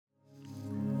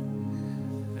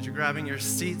As you're grabbing your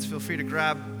seats, feel free to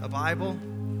grab a Bible.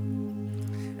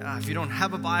 If you don't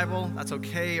have a Bible, that's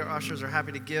okay. Our ushers are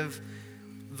happy to give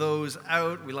those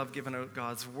out. We love giving out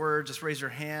God's Word. Just raise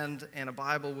your hand and a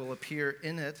Bible will appear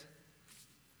in it.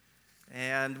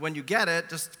 And when you get it,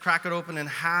 just crack it open in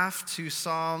half to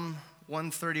Psalm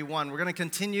 131. We're going to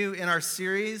continue in our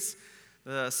series,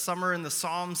 the Summer in the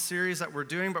Psalms series that we're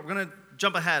doing, but we're going to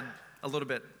jump ahead a little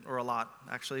bit, or a lot,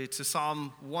 actually, to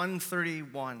Psalm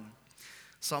 131.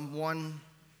 Psalm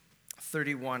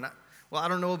 131. Well, I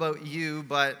don't know about you,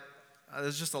 but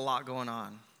there's just a lot going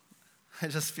on. I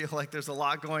just feel like there's a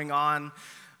lot going on.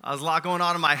 There's a lot going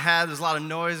on in my head. There's a lot of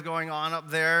noise going on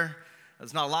up there.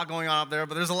 There's not a lot going on up there,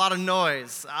 but there's a lot of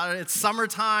noise. It's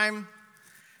summertime,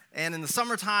 and in the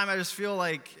summertime, I just feel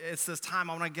like it's this time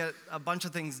I want to get a bunch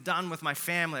of things done with my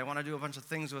family. I want to do a bunch of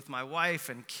things with my wife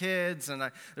and kids, and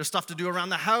there's stuff to do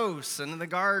around the house and in the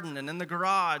garden and in the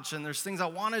garage, and there's things I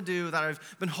want to do that I've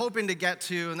been hoping to get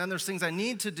to, and then there's things I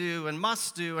need to do and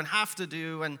must do and have to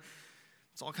do, and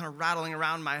it's all kind of rattling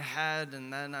around my head,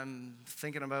 and then I'm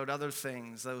thinking about other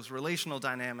things, those relational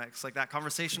dynamics, like that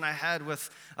conversation I had with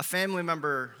a family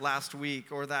member last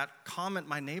week, or that comment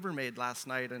my neighbor made last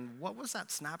night, and what was that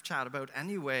Snapchat about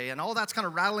anyway? And all that's kind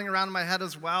of rattling around in my head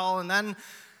as well. And then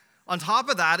on top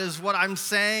of that is what I'm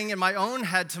saying in my own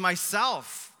head to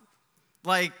myself,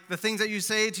 like the things that you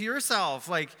say to yourself,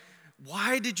 like,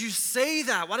 why did you say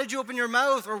that? Why did you open your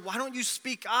mouth? Or why don't you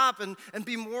speak up and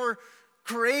be more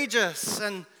courageous?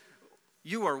 And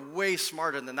you are way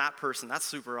smarter than that person. That's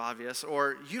super obvious.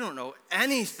 Or you don't know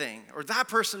anything. Or that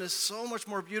person is so much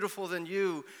more beautiful than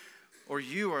you. Or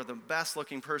you are the best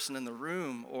looking person in the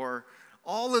room. Or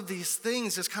all of these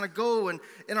things just kind of go in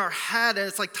our head, and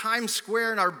it's like Times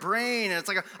Square in our brain, and it's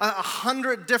like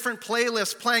 100 different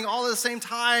playlists playing all at the same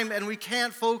time, and we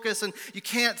can't focus, and you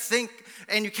can't think,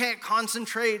 and you can't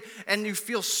concentrate, and you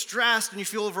feel stressed, and you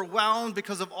feel overwhelmed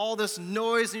because of all this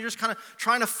noise, and you're just kind of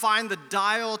trying to find the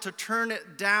dial to turn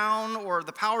it down, or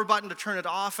the power button to turn it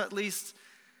off at least.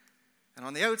 And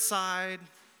on the outside,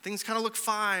 things kind of look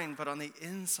fine, but on the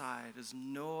inside is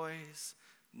noise,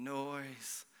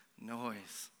 noise,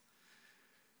 noise.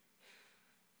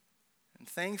 And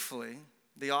thankfully,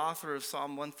 the author of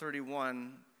Psalm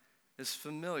 131 is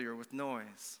familiar with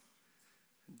noise.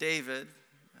 David,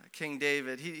 King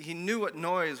David, he knew what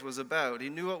noise was about. He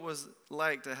knew what it was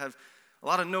like to have a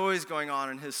lot of noise going on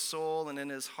in his soul and in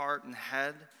his heart and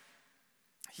head.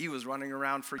 He was running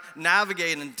around for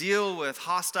navigate and deal with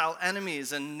hostile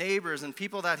enemies and neighbors and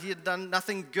people that he had done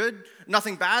nothing good,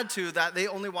 nothing bad to, that they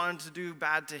only wanted to do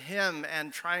bad to him,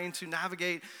 and trying to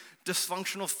navigate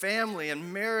dysfunctional family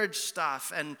and marriage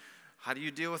stuff, and how do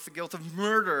you deal with the guilt of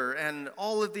murder and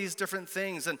all of these different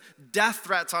things, and death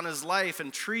threats on his life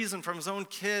and treason from his own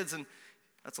kids, and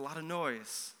that's a lot of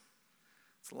noise.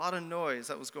 It's a lot of noise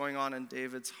that was going on in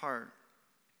David's heart.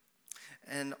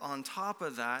 And on top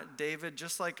of that, David,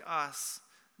 just like us,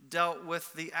 dealt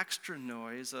with the extra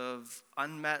noise of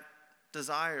unmet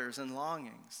desires and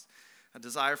longings, a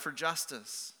desire for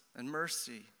justice and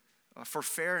mercy, for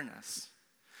fairness,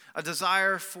 a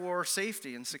desire for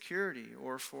safety and security,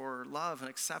 or for love and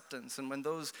acceptance. And when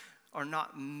those are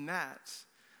not met,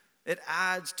 it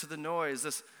adds to the noise.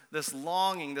 This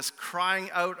longing, this crying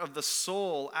out of the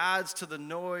soul adds to the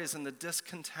noise and the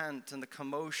discontent and the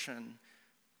commotion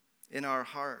in our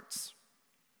hearts.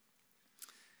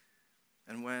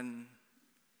 And when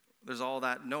there's all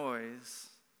that noise,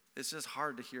 it's just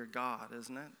hard to hear God,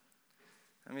 isn't it?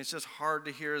 I mean, it's just hard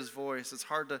to hear his voice. It's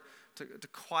hard to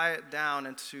quiet down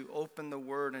and to open the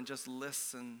word and just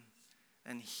listen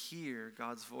and hear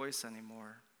God's voice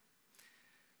anymore.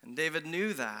 And David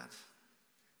knew that.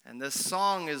 And this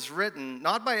song is written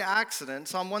not by accident.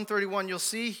 Psalm 131, you'll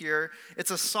see here,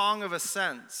 it's a song of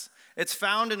ascents. It's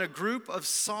found in a group of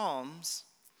psalms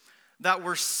that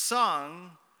were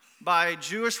sung by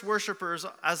Jewish worshipers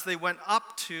as they went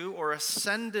up to or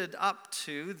ascended up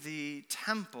to the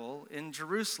temple in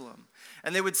Jerusalem.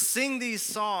 And they would sing these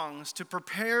songs to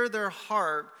prepare their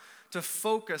heart to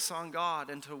focus on God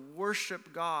and to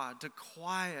worship God, to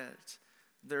quiet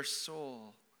their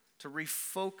soul, to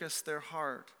refocus their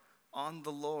heart on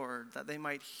the Lord, that they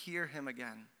might hear him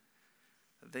again,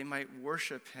 that they might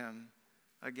worship him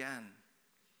again.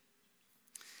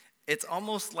 It's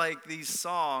almost like these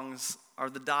songs are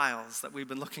the dials that we've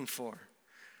been looking for.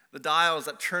 The dials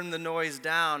that turn the noise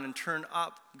down and turn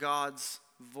up God's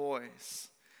voice.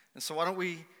 And so why don't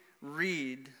we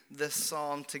read this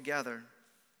psalm together?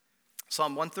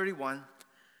 Psalm 131,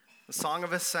 the Song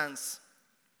of Ascents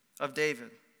of David.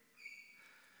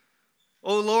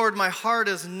 O Lord, my heart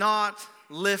is not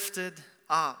lifted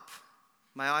up.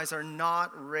 My eyes are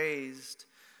not raised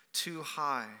too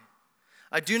high.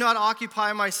 I do not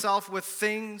occupy myself with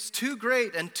things too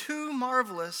great and too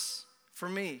marvelous for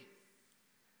me,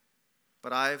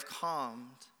 but I have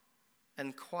calmed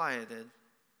and quieted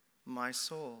my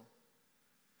soul.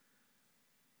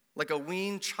 Like a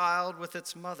weaned child with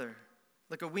its mother,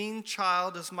 like a weaned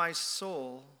child is my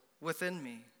soul within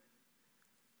me.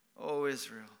 O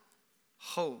Israel,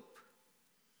 hope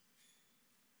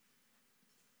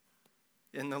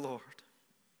in the Lord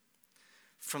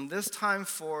from this time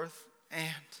forth and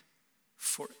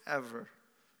forevermore.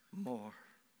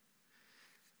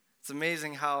 It's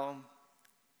amazing how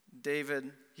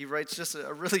David, he writes just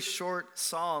a really short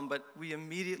psalm, but we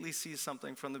immediately see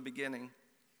something from the beginning.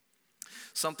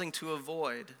 Something to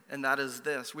avoid, and that is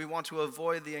this. We want to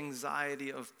avoid the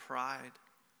anxiety of pride.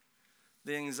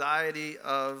 The anxiety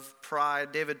of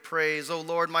pride. David prays, "O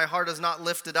Lord, my heart is not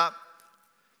lifted up.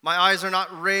 My eyes are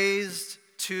not raised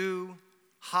too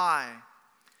high."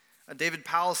 David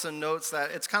Powelson notes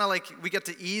that it's kind of like we get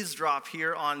to eavesdrop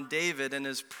here on David and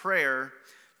his prayer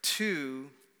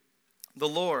to the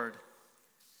Lord.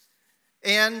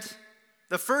 And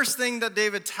the first thing that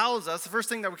David tells us, the first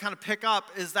thing that we kind of pick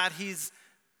up is that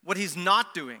what he's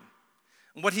not doing.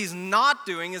 And what he's not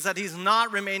doing is that he's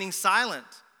not remaining silent.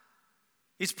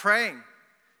 He's praying.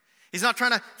 He's not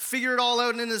trying to figure it all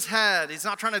out in his head. He's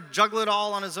not trying to juggle it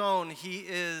all on his own. He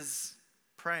is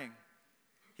praying.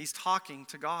 He's talking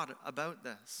to God about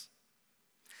this.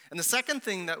 And the second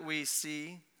thing that we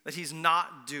see that he's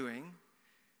not doing,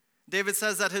 David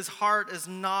says that his heart is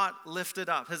not lifted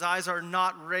up. His eyes are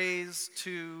not raised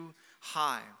too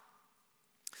high.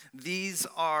 These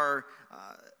are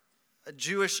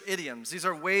Jewish idioms. These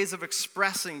are ways of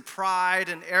expressing pride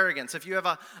and arrogance. If you have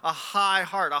a high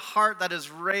heart, a heart that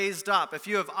is raised up, if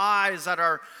you have eyes that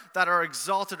are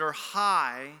exalted or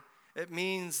high, it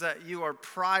means that you are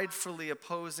pridefully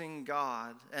opposing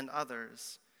God and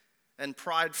others, and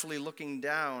pridefully looking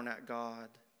down at God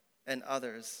and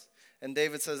others. And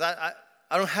David says, I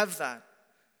don't have that.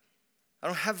 I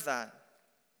don't have that.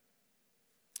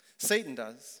 Satan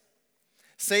does.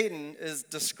 Satan is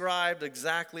described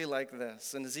exactly like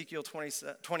this. In Ezekiel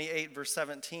 28, verse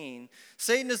 17,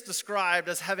 Satan is described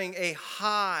as having a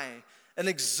high, an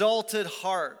exalted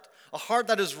heart, a heart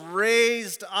that is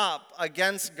raised up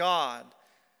against God,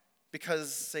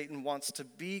 because Satan wants to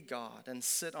be God and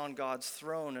sit on God's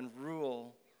throne and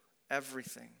rule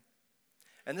everything.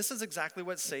 And this is exactly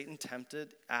what Satan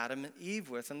tempted Adam and Eve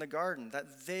with in the garden,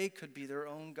 that they could be their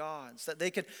own gods, that they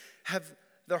could have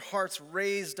their hearts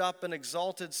raised up and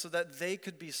exalted so that they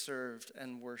could be served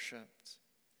and worshiped.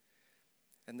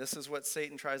 And this is what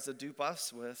Satan tries to dupe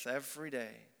us with every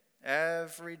day.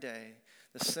 Every day.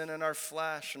 The sin in our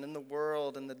flesh and in the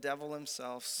world and the devil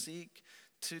himself seek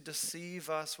to deceive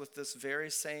us with this very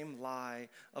same lie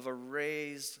of a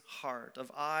raised heart,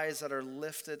 of eyes that are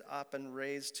lifted up and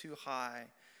raised too high,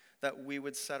 that we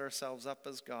would set ourselves up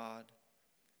as God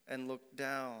and look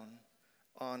down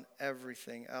on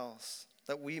everything else,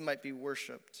 that we might be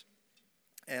worshiped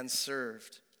and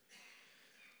served.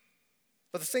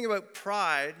 But the thing about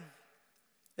pride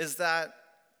is that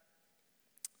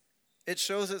it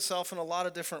shows itself in a lot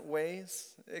of different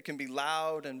ways. It can be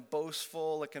loud and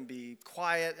boastful. It can be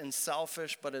quiet and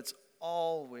selfish, but it's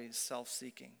always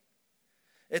self-seeking.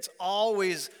 It's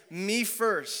always me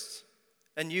first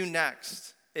and you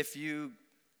next, if you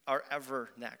are ever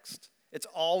next. It's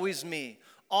always me.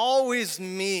 Always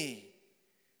me.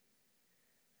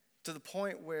 To the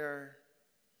point where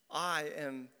I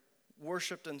am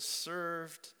worshiped and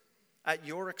served at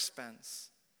your expense,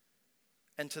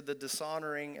 and to the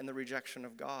dishonoring and the rejection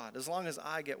of God, as long as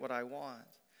I get what I want.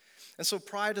 And so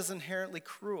pride is inherently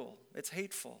cruel. It's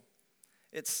hateful.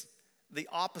 It's the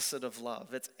opposite of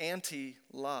love. It's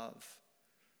anti-love.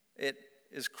 It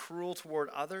is cruel toward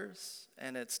others,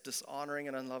 and it's dishonoring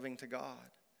and unloving to God.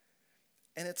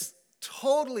 And it's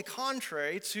totally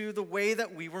contrary to the way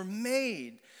that we were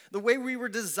made, the way we were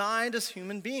designed as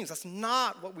human beings. That's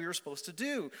not what we were supposed to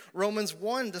do. Romans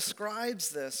 1 describes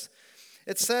this.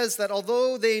 It says that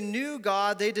although they knew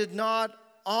God, they did not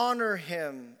honor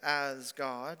him as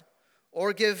God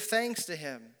or give thanks to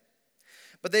him.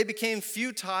 But they became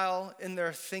futile in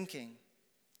their thinking,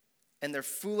 and their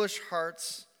foolish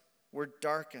hearts were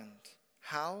darkened.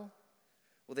 How?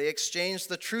 Well, they exchanged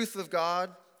the truth of God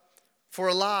for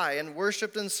a lie and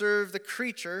worshiped and served the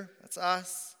creature, that's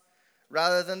us,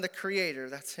 rather than the Creator,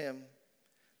 that's him,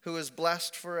 who is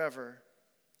blessed forever.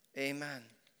 Amen.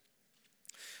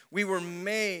 We were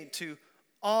made to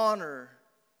honor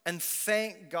and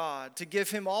thank God, to give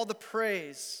him all the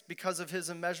praise because of his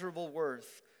immeasurable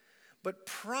worth. But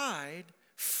pride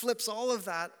flips all of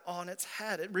that on its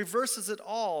head. It reverses it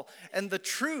all. And the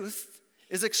truth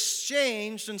is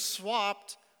exchanged and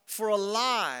swapped for a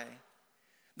lie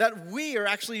that we are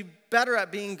actually better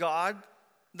at being God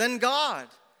than God.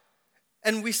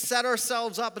 And we set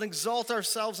ourselves up and exalt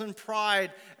ourselves in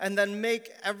pride and then make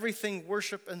everything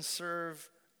worship and serve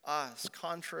us,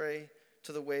 contrary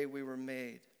to the way we were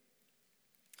made.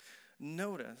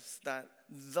 Notice that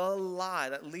the lie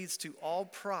that leads to all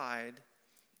pride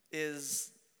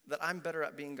is that I'm better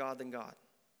at being God than God.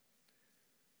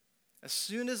 As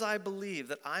soon as I believe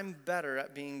that I'm better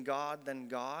at being God than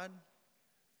God,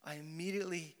 I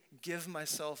immediately give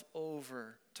myself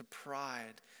over to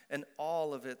pride and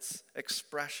all of its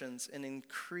expressions in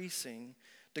increasing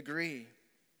degree.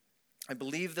 I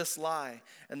believe this lie,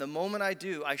 and the moment I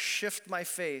do, I shift my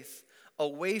faith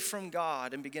away from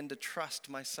God and begin to trust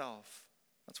myself.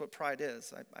 That's what pride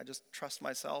is. I just trust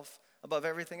myself above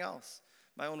everything else.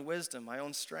 My own wisdom, my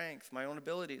own strength, my own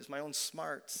abilities, my own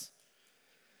smarts.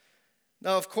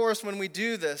 Now, of course, when we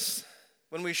do this,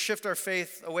 when we shift our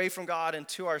faith away from God and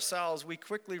to ourselves, we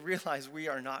quickly realize we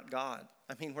are not God.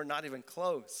 I mean, we're not even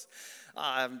close.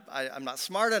 I'm not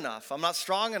smart enough. I'm not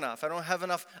strong enough. I don't have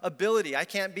enough ability. I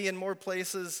can't be in more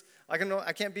places. I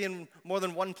can't be in more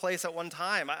than one place at one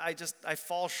time. I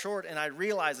fall short, and I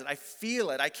realize it. I feel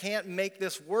it. I can't make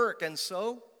this work. And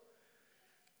so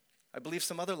I believe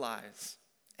some other lies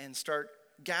and start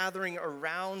gathering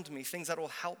around me things that will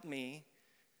help me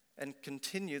and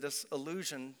continue this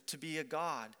illusion to be a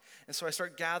God. And so I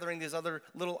start gathering these other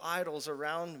little idols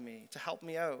around me to help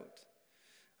me out.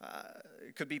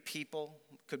 It could be people,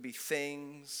 it could be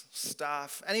things,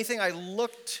 stuff, anything I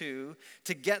look to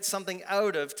get something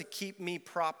out of to keep me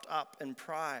propped up in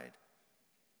pride.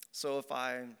 So if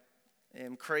I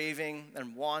am craving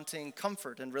and wanting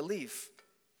comfort and relief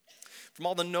from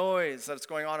all the noise that's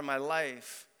going on in my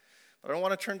life, but I don't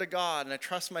want to turn to God, and I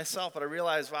trust myself, but I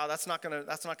realize, wow, that's not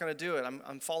gonna do it.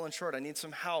 I'm falling short. I need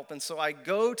some help. And so I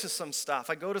go to some stuff.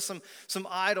 I go to some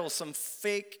idols, some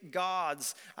fake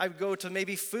gods. I go to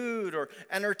maybe food or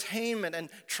entertainment and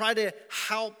try to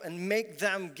help and make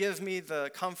them give me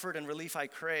the comfort and relief I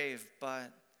crave,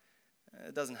 but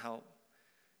it doesn't help.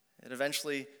 It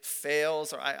eventually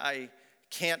fails, or I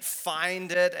can't find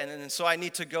it, and so I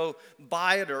need to go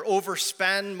buy it or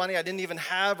overspend money I didn't even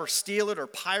have, or steal it or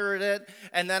pirate it,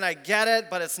 and then I get it,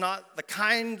 but it's not the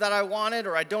kind that I wanted,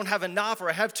 or I don't have enough, or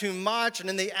I have too much, and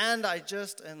in the end I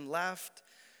just am left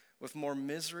with more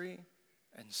misery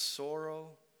and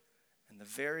sorrow and the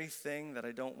very thing that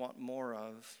I don't want more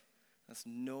of. That's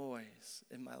noise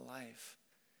in my life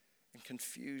and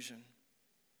confusion.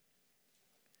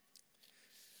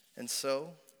 And so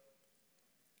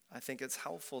I think it's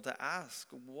helpful to ask,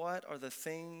 what are the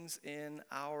things in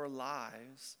our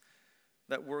lives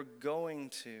that we're going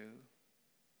to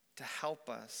help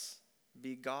us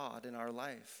be God in our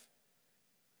life?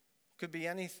 It could be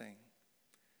anything.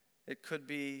 It could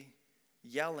be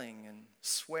yelling and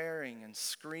swearing and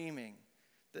screaming.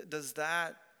 Is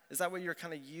that what you're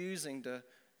kind of using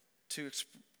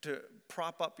to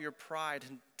prop up your pride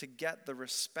and to get the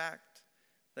respect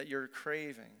that you're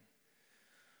craving?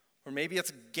 Or maybe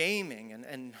it's gaming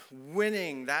and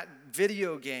winning that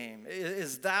video game.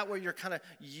 Is that what you're kind of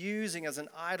using as an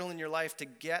idol in your life to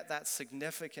get that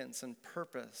significance and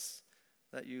purpose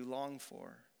that you long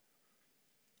for?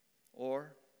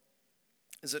 Or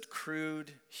is it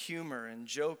crude humor and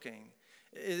joking?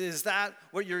 Is that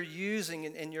what you're using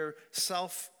in your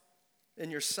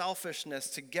selfishness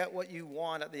to get what you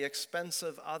want at the expense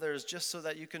of others, just so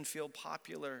that you can feel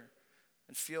popular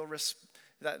and feel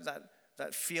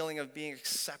that feeling of being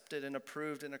accepted and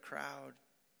approved in a crowd?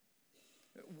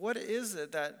 What is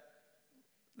it that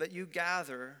you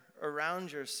gather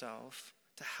around yourself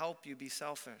to help you be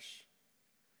selfish?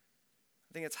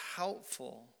 I think it's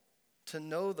helpful to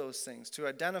know those things, to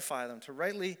identify them, to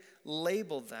rightly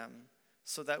label them,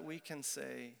 so that we can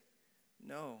say,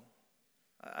 no,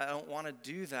 I don't want to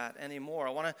do that anymore.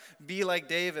 I want to be like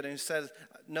David, who says,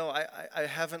 no, I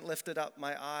haven't lifted up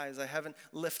my eyes. I haven't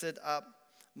lifted up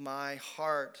my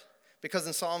heart. Because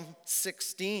in Psalm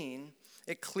 16,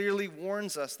 it clearly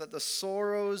warns us that the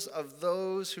sorrows of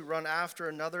those who run after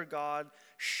another god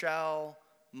shall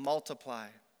multiply.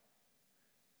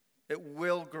 It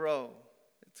will grow.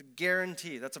 It's a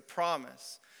guarantee. That's a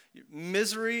promise.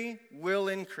 Misery will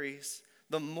increase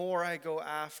the more I go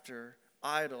after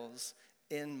idols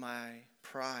in my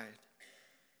pride.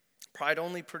 Pride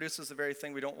only produces the very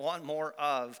thing we don't want more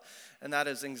of, and that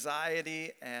is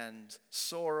anxiety and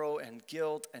sorrow and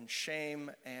guilt and shame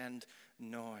and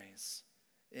noise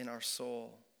in our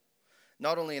soul.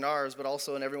 Not only in ours, but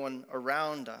also in everyone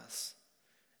around us.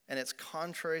 and it's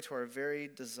contrary to our very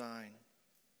design,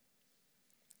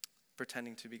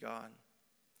 pretending to be God.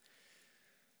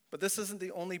 But this isn't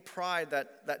the only pride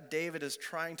that David is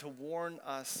trying to warn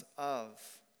us of.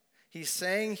 He's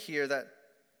saying here that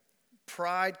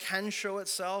pride can show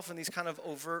itself in these kind of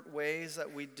overt ways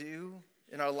that we do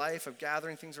in our life of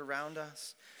gathering things around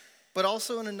us, but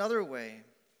also in another way.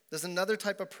 There's another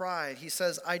type of pride. He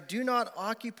says, I do not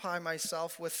occupy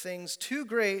myself with things too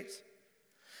great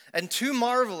and too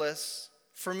marvelous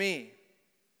for me.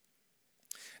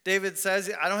 David says,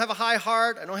 I don't have a high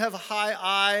heart. I don't have high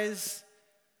eyes.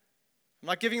 I'm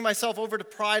not giving myself over to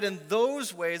pride in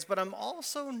those ways, but I'm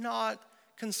also not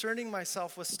concerning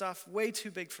myself with stuff way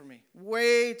too big for me,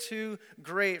 way too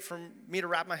great for me to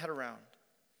wrap my head around.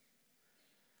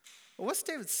 Well, what's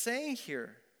David saying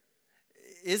here?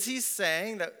 Is he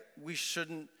saying that we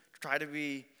shouldn't try to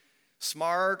be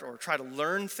smart or try to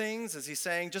learn things? Is he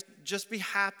saying just be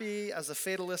happy as a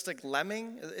fatalistic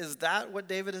lemming? Is that what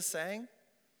David is saying?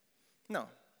 No,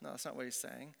 that's not what he's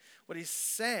saying. What he's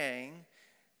saying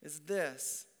is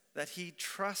this, that he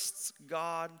trusts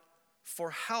God for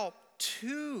help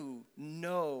to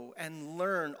know and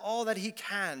learn all that he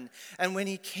can. And when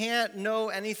he can't know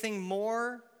anything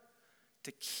more,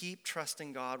 to keep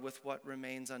trusting God with what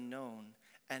remains unknown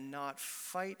and not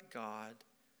fight God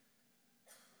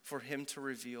for him to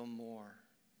reveal more.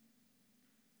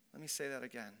 Let me say that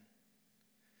again.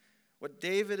 What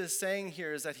David is saying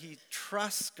here is that he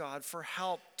trusts God for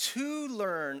help to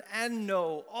learn and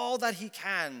know all that he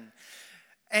can.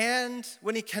 And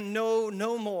when he can know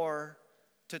no more,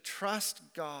 to trust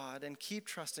God and keep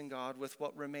trusting God with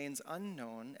what remains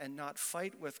unknown and not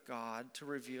fight with God to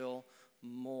reveal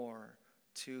more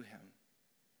to him.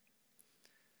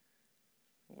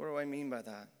 What do I mean by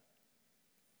that?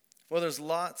 Well, there's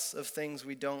lots of things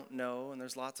we don't know, and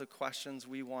there's lots of questions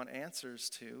we want answers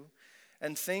to,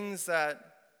 and things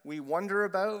that we wonder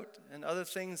about, and other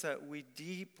things that we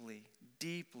deeply,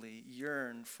 deeply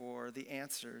yearn for the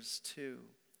answers to.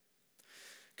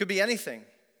 Could be anything.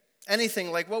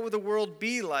 Anything like, what would the world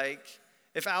be like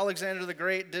if Alexander the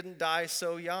Great didn't die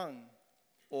so young?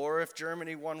 Or if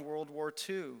Germany won World War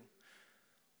II?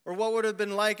 Or what would it have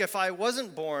been like if I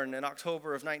wasn't born in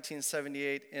October of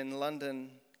 1978 in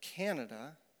London,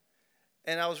 Canada,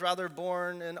 and I was rather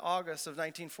born in August of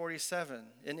 1947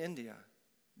 in India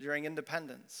during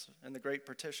independence and the Great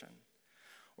Partition?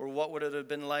 Or what would it have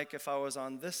been like if I was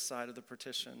on this side of the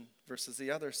partition versus the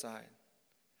other side?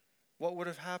 What would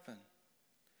have happened?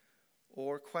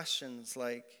 Or questions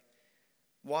like,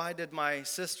 why did my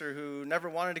sister, who never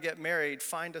wanted to get married,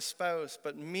 find a spouse,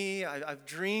 but me, I've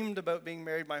dreamed about being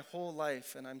married my whole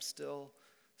life and I'm still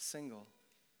single?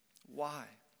 Why?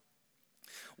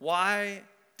 Why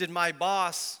did my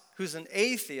boss, who's an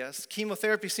atheist,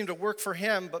 chemotherapy seemed to work for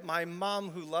him, but my mom,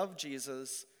 who loved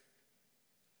Jesus,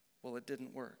 well, it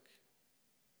didn't work?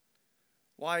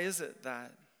 Why is it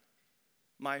that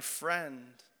my friend,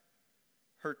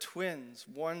 her twins,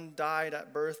 one died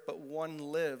at birth, but one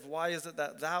lived? Why is it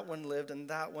that that one lived and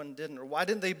that one didn't? Or why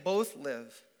didn't they both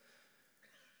live?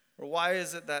 Or why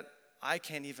is it that I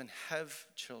can't even have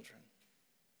children?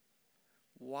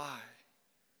 Why?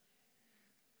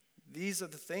 These are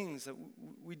the things that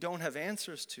we don't have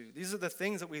answers to. These are the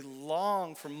things that we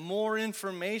long for more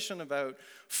information about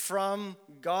from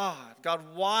God. God,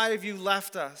 why have you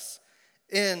left us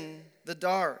in the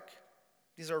dark?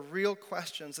 These are real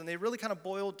questions, and they really kind of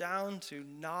boil down to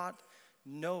not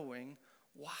knowing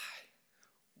why.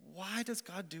 Why does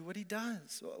God do what he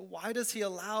does? Why does he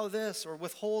allow this or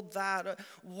withhold that?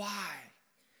 Why?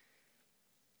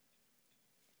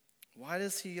 Why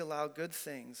does he allow good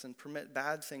things and permit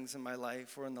bad things in my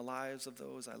life or in the lives of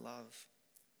those I love?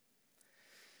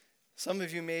 Some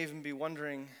of you may even be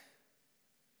wondering,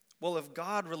 well, if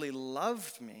God really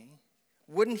loved me,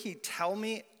 wouldn't he tell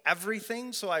me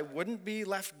everything so I wouldn't be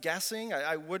left guessing?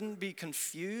 I wouldn't be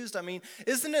confused? I mean,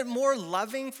 isn't it more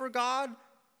loving for God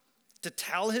to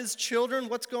tell his children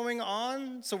what's going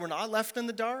on so we're not left in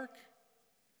the dark?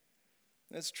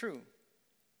 It's true.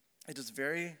 It is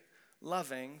very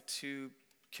loving to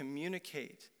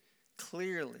communicate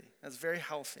clearly. That's very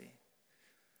healthy.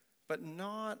 But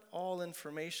not all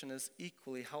information is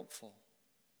equally helpful.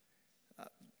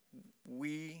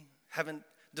 We haven't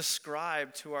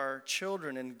described to our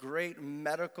children in great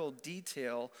medical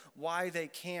detail why they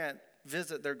can't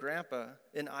visit their grandpa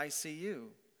in ICU,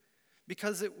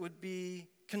 because it would be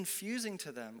confusing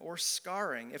to them or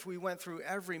scarring if we went through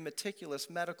every meticulous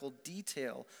medical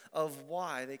detail of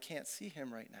why they can't see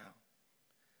him right now.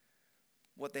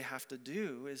 What they have to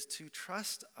do is to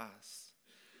trust us,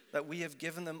 that we have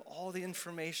given them all the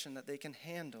information that they can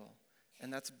handle,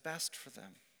 and that's best for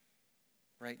them.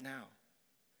 right now.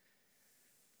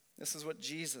 This is what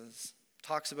Jesus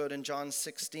talks about in John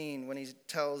 16 when he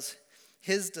tells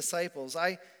his disciples,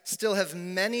 I still have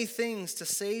many things to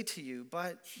say to you,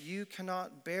 but you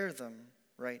cannot bear them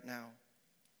right now.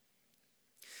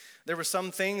 There were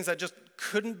some things that just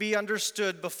couldn't be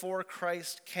understood before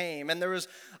Christ came. And there was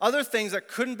other things that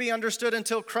couldn't be understood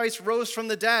until Christ rose from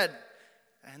the dead.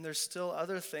 And there's still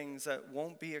other things that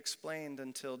won't be explained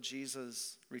until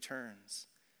Jesus returns.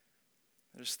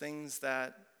 There's things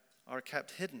that are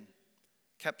kept hidden,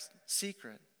 kept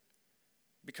secret,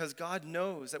 because God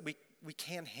knows that we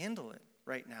can't handle it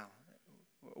right now.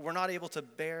 We're not able to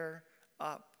bear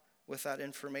up with that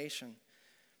information.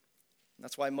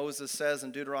 That's why Moses says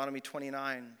in Deuteronomy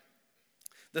 29,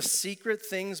 the secret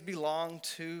things belong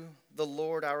to the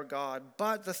Lord our God,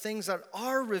 but the things that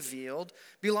are revealed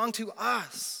belong to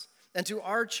us and to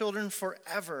our children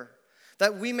forever,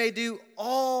 that we may do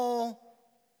all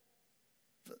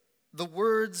the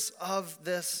words of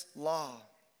this law.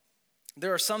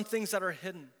 There are some things that are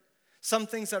hidden, some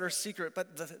things that are secret,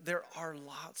 but there are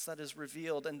lots that is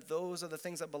revealed, and those are the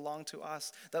things that belong to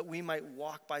us, that we might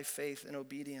walk by faith in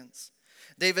obedience.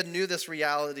 David knew this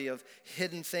reality of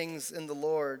hidden things in the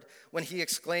Lord when he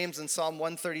exclaims in Psalm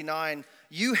 139,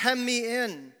 you hem me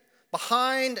in,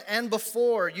 behind and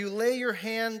before. You lay your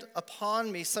hand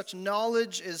upon me. Such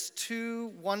knowledge is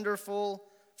too wonderful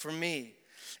for me.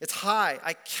 It's high.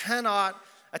 I cannot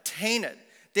attain it.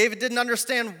 David didn't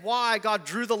understand why God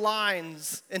drew the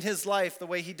lines in his life the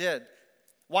way he did.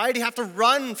 Why did he have to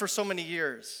run for so many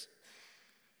years?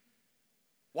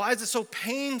 Why is it so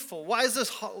painful? Why is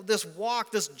this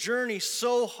walk, this journey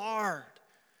so hard?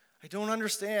 I don't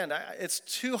understand. It's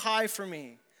too high for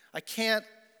me. I can't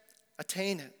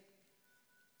attain it.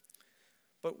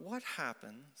 But what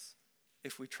happens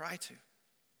if we try to?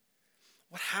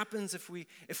 What happens if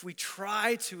we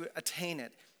try to attain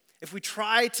it? If we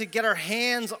try to get our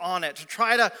hands on it, to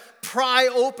try to pry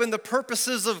open the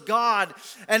purposes of God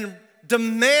and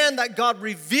demand that God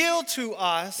reveal to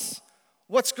us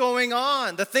what's going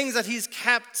on, the things that he's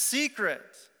kept secret.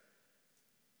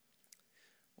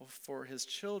 Well, for his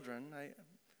children,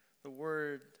 the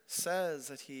word says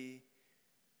that he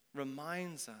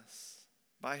reminds us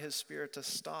by his Spirit to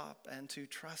stop and to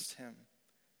trust him.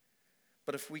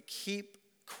 But if we keep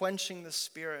quenching the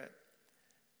Spirit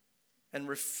and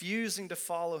refusing to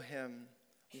follow him,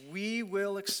 we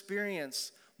will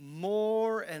experience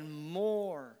more and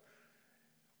more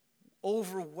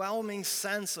overwhelming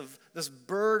sense of this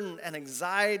burden and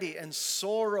anxiety and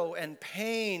sorrow and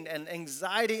pain and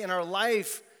anxiety in our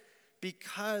life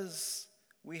because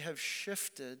we have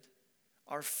shifted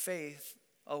our faith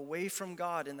away from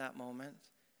God in that moment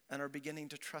and are beginning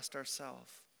to trust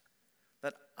ourselves.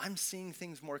 That I'm seeing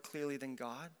things more clearly than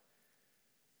God.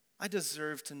 I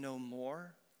deserve to know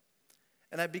more.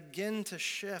 And I begin to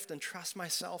shift and trust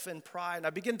myself in pride. And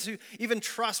I begin to even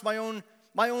trust my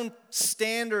own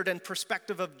standard and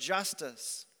perspective of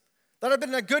justice. That I've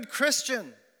been a good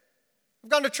Christian. I've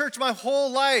gone to church my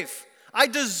whole life. I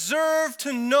deserve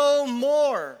to know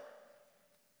more.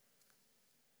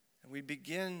 And we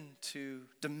begin to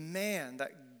demand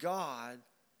that God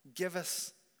give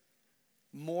us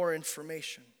more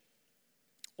information.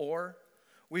 Or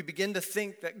we begin to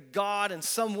think that God in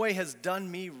some way has done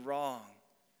me wrong.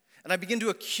 And I begin to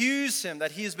accuse him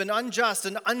that he has been unjust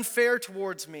and unfair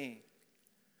towards me.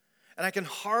 And I can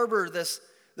harbor this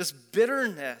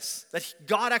bitterness that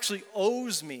God actually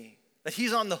owes me, that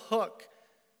he's on the hook.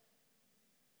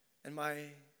 And my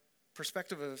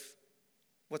perspective of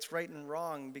what's right and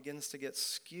wrong begins to get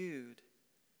skewed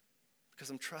because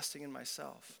I'm trusting in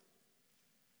myself.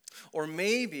 Or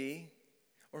maybe,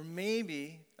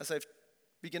 as I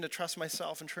begin to trust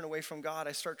myself and turn away from God,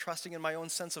 I start trusting in my own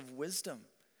sense of wisdom.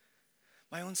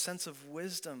 My own sense of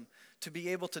wisdom to be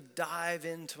able to dive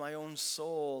into my own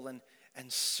soul and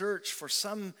search for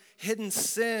some hidden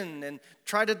sin and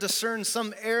try to discern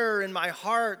some error in my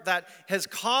heart that has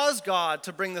caused God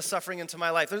to bring the suffering into my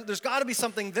life. There's got to be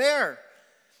something there.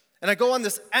 And I go on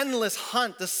this endless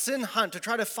hunt, this sin hunt, to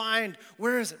try to find,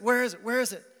 where is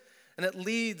it? And it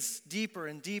leads deeper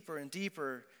and deeper and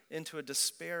deeper into a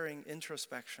despairing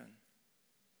introspection.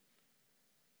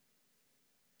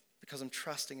 Because I'm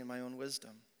trusting in my own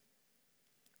wisdom.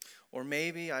 Or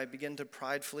maybe I begin to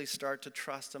pridefully start to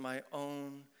trust in my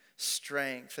own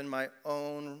strength and my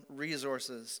own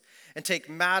resources and take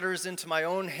matters into my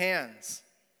own hands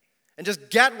and just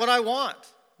get what I want.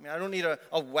 I mean, I don't need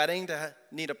a wedding to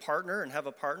need a partner and have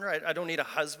a partner. I don't need a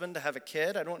husband to have a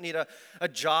kid. I don't need a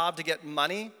job to get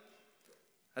money.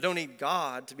 I don't need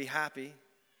God to be happy.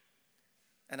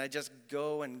 And I just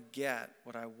go and get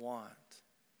what I want.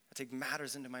 I take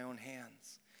matters into my own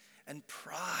hands. And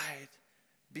pride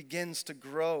begins to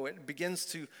grow. It begins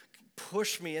to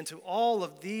push me into all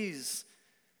of these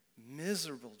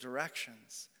miserable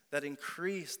directions that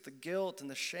increase the guilt and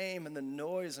the shame and the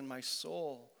noise in my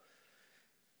soul.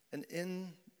 And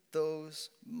in those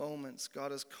moments,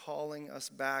 God is calling us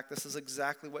back. This is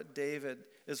exactly what David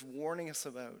is warning us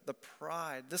about, the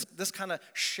pride, this kind of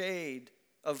shade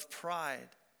of pride.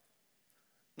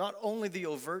 Not only the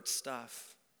overt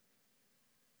stuff,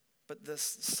 but this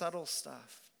subtle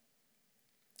stuff.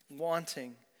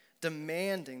 Wanting,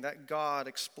 demanding that God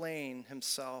explain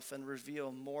himself and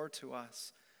reveal more to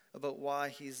us about why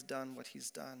he's done what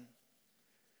he's done.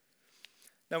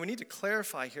 Now we need to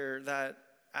clarify here that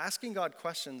asking God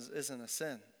questions isn't a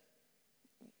sin.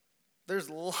 There's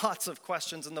lots of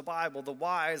questions in the Bible, the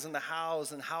whys and the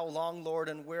hows and how long, Lord,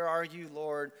 and where are you,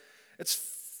 Lord?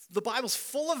 The Bible's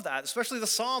full of that, especially the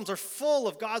Psalms are full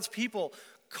of God's people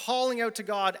calling out to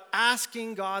God,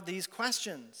 asking God these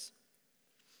questions.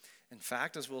 In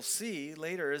fact, as we'll see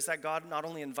later, is that God not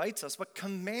only invites us, but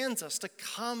commands us to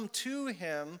come to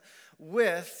him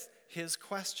with his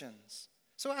questions.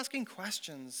 So asking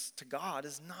questions to God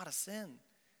is not a sin.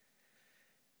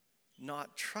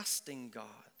 Not trusting God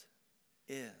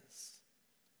is.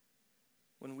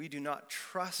 When we do not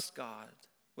trust God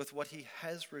with what he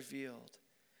has revealed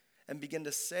and begin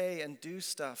to say and do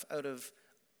stuff out of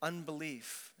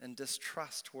unbelief and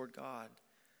distrust toward God,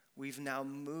 we've now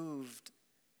moved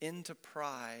into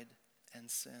pride and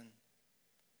sin.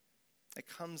 It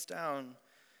comes down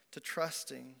to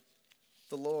trusting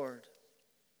the Lord.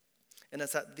 And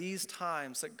it's at these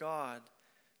times that God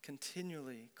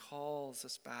continually calls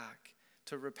us back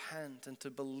to repent and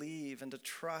to believe and to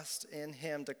trust in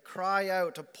him, to cry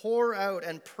out, to pour out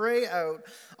and pray out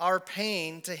our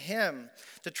pain to him,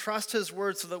 to trust his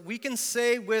word so that we can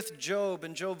say with Job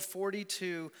in Job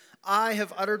 42, I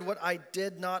have uttered what I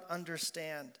did not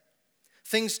understand.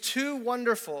 Things too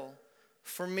wonderful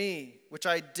for me, which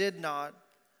I did not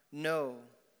know.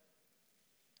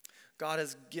 God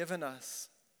has given us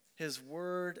his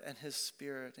word and his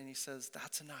spirit, and he says,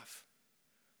 that's enough.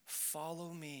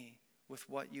 Follow me with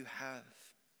what you have.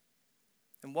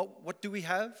 And what do we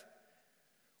have?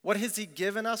 What has he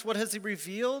given us? What has he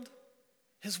revealed?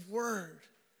 His word.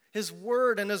 His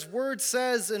word. And his word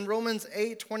says in Romans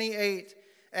 8:28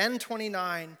 and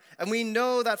 29, and we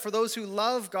know that for those who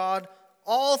love God,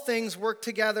 all things work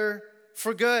together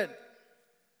for good.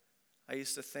 I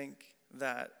used to think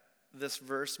that this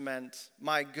verse meant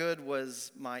my good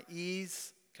was my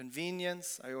ease,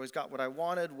 convenience. I always got what I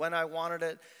wanted when I wanted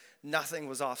it. Nothing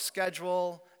was off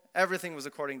schedule. Everything was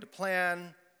according to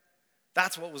plan.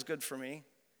 That's what was good for me.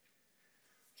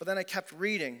 But then I kept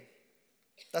reading.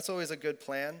 That's always a good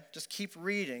plan. Just keep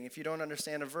reading if you don't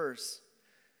understand a verse.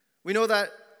 We know that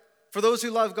for those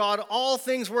who love God, all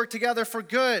things work together for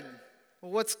good.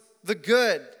 Well, what's the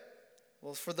good?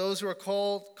 Well, for those who are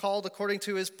called according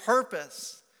to his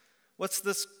purpose. What's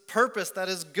this purpose that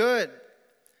is good?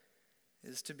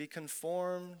 Is to be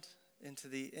conformed into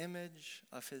the image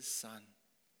of his Son.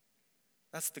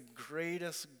 That's the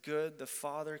greatest good the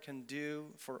Father can do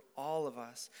for all of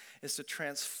us, is to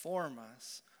transform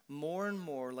us more and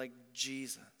more like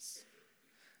Jesus.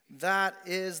 That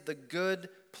is the good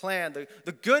plan.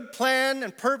 The good plan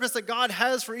and purpose that God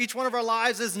has for each one of our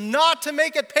lives is not to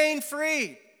make it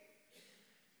pain-free,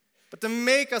 but to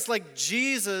make us like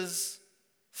Jesus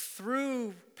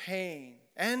through pain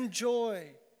and joy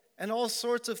and all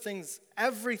sorts of things,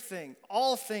 everything,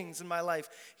 all things in my life,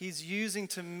 he's using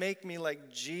to make me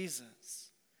like Jesus.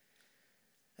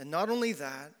 And not only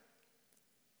that,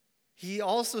 he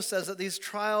also says that these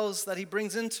trials that he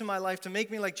brings into my life to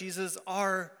make me like Jesus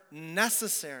are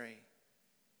necessary.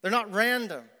 They're not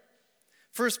random.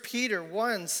 1 Peter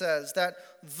 1 says that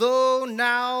though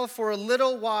now for a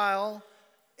little while,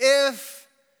 if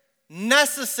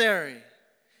necessary,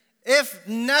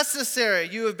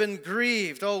 you have been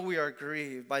grieved. Oh, we are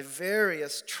grieved by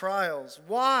various trials.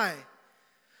 Why?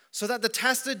 So that the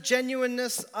tested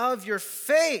genuineness of your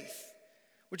faith,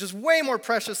 which is way more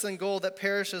precious than gold that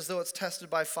perishes though it's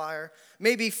tested by fire,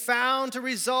 may be found to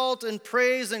result in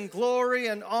praise and glory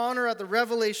and honor at the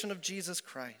revelation of Jesus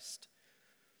Christ.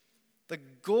 The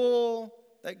goal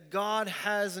that God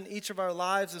has in each of our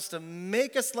lives is to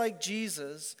make us like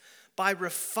Jesus by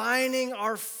refining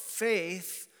our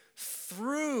faith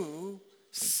through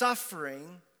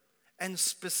suffering and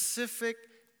specific,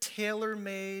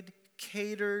 tailor-made,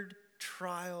 catered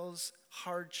trials,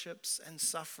 hardships, and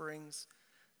sufferings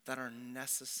that are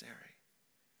necessary.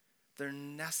 They're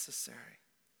necessary.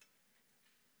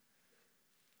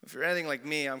 If you're anything like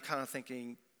me, I'm kind of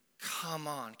thinking, Come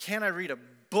on, can I read a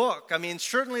book? I mean,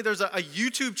 certainly there's a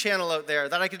YouTube channel out there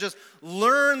that I could just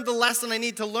learn the lesson I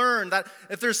need to learn, that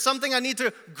if there's something I need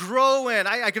to grow in,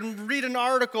 I can read an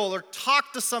article or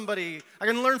talk to somebody. I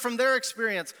can learn from their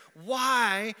experience.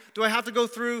 Why do I have to go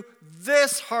through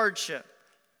this hardship?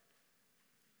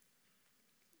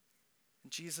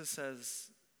 Jesus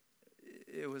says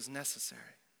it was necessary.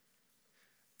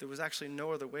 There was actually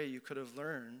no other way you could have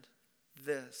learned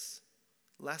this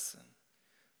lesson.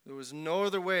 There was no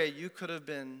other way you could have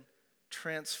been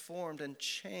transformed and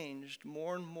changed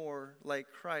more and more like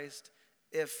Christ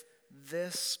if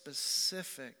this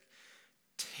specific,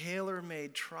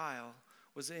 tailor-made trial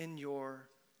was in your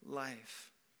life.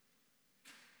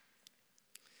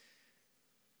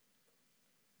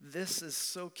 This is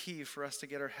so key for us to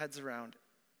get our heads around.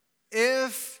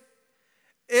 If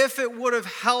it would have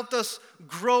helped us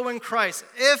grow in Christ,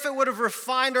 if it would have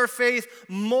refined our faith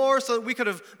more so that we could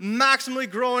have maximally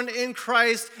grown in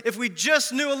Christ, if we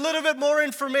just knew a little bit more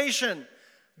information,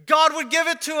 God would give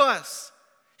it to us.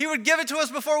 He would give it to us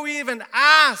before we even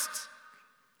asked.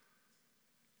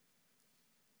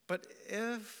 But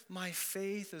if my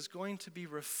faith is going to be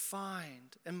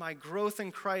refined and my growth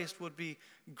in Christ would be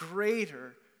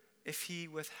greater if he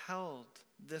withheld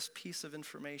this piece of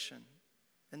information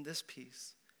and this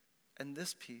piece, and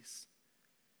this piece,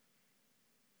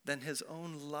 then his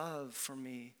own love for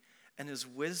me and his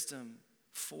wisdom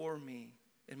for me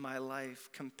in my life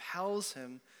compels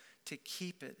him to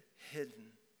keep it hidden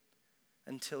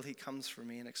until he comes for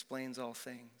me and explains all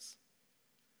things.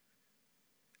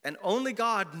 And only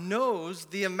God knows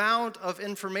the amount of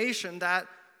information that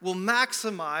will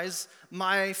maximize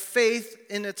my faith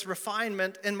in its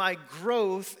refinement and my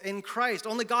growth in Christ.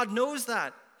 Only God knows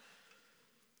that.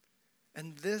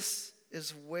 And this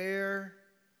is where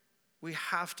we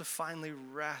have to finally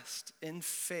rest in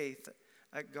faith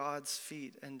at God's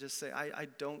feet and just say, I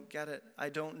don't get it. I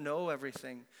don't know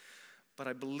everything, but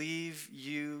I believe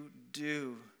you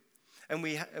do. And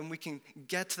we can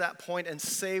get to that point and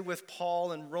say with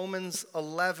Paul in Romans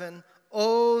 11,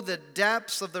 oh, the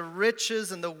depths of the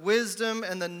riches and the wisdom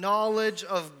and the knowledge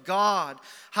of God.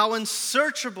 How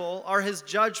unsearchable are his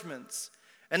judgments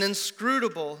and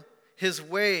inscrutable his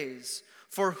ways.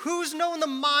 For who's known the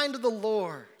mind of the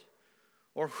Lord?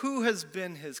 Or who has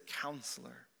been his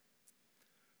counselor?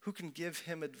 Who can give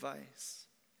him advice?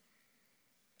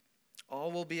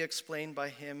 All will be explained by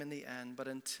him in the end, but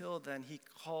until then, he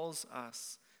calls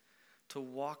us to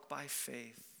walk by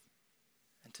faith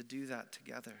and to do that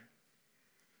together.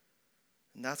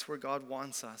 And that's where God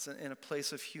wants us, in a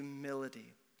place of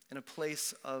humility, in a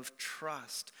place of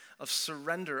trust, of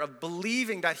surrender, of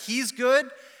believing that he's good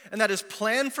and that his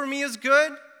plan for me is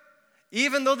good.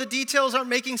 Even though the details aren't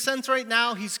making sense right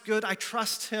now, he's good. I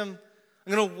trust him.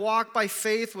 I'm going to walk by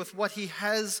faith with what he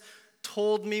has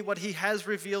told me, what he has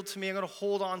revealed to me. I'm going to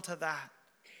hold on to that.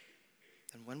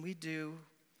 And when we do,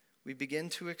 we begin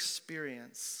to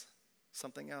experience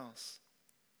something else.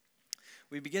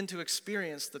 We begin to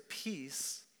experience the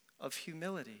peace of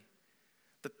humility.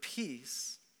 The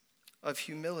peace of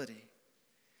humility.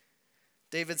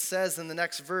 David says in the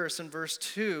next verse, in verse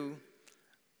 2,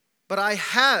 but I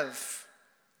have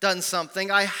done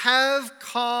something. I have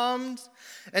calmed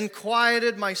and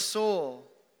quieted my soul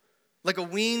like a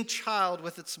weaned child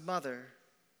with its mother.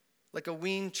 Like a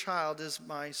weaned child is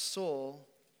my soul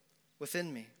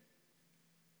within me.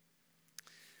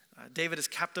 David is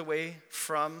kept away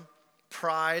from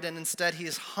pride, and instead he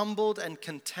is humbled and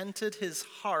contented his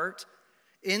heart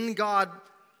in God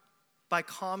by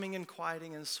calming and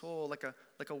quieting his soul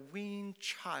like a weaned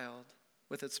child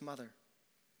with its mother.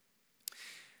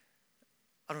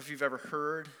 I don't know if you've ever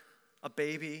heard a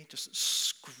baby just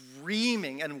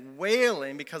screaming and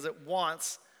wailing because it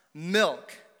wants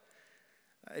milk.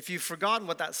 If you've forgotten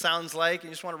what that sounds like and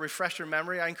you just want to refresh your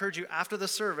memory, I encourage you after the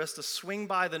service to swing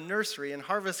by the nursery and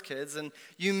Harvest Kids, and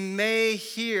you may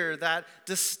hear that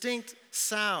distinct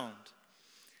sound.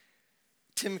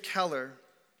 Tim Keller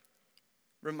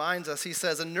reminds us, he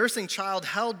says, a nursing child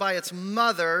held by its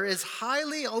mother is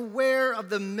highly aware of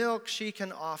the milk she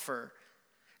can offer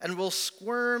and will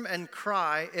squirm and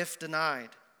cry if denied.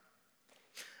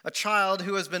 A child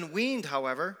who has been weaned,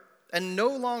 however, and no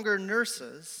longer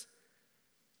nurses,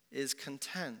 is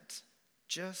content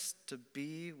just to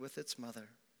be with its mother,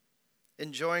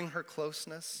 enjoying her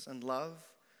closeness and love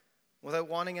without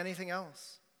wanting anything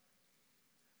else.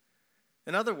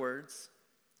 In other words,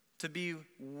 to be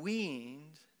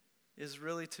weaned is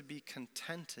really to be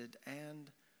contented and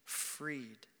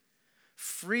freed.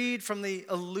 Freed from the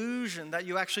illusion that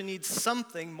you actually need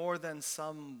something more than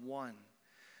someone.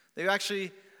 That you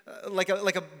actually like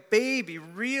a baby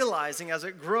realizing as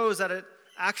it grows that it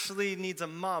actually needs a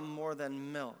mom more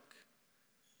than milk.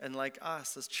 And like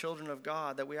us as children of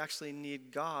God, that we actually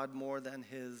need God more than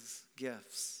his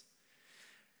gifts.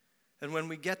 And when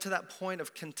we get to that point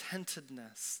of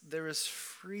contentedness, there is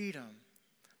freedom.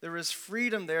 There is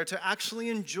freedom there to actually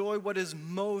enjoy what is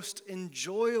most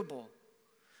enjoyable.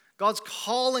 God's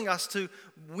calling us to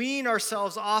wean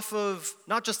ourselves off of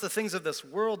not just the things of this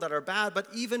world that are bad, but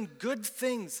even good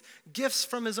things, gifts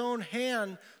from his own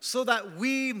hand, so that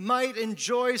we might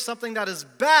enjoy something that is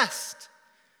best.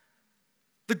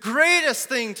 The greatest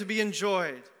thing to be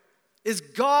enjoyed is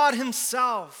God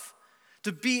himself,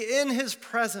 to be in his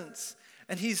presence.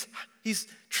 And he's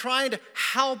trying to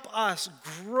help us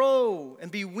grow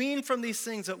and be weaned from these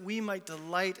things that we might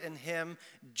delight in him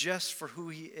just for who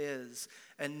he is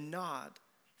and not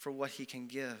for what he can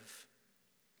give.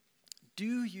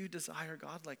 Do you desire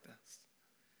God like this?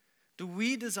 Do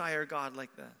we desire God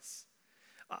like this?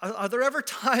 Are there ever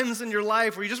times in your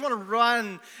life where you just want to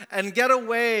run and get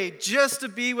away just to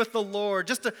be with the Lord,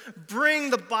 just to bring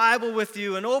the Bible with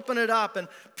you and open it up and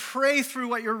pray through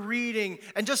what you're reading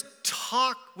and just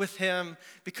talk with him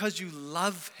because you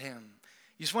love him?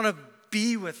 You just want to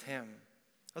be with him.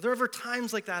 Are there ever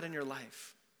times like that in your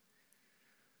life?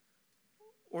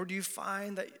 Or do you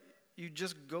find that you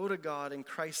just go to God in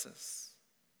crisis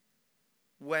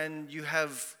when you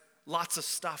have lots of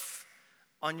stuff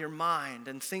on your mind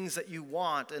and things that you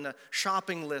want and a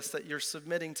shopping list that you're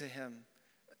submitting to him?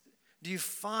 Do you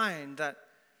find that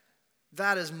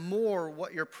that is more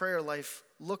what your prayer life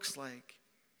looks like?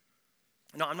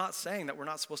 No, I'm not saying that we're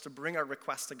not supposed to bring our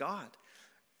requests to God.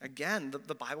 Again,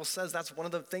 the Bible says that's one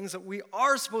of the things that we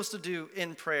are supposed to do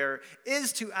in prayer,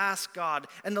 is to ask God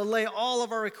and to lay all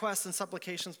of our requests and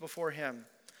supplications before him.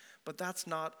 But that's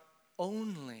not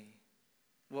only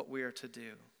what we are to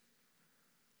do.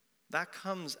 That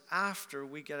comes after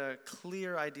we get a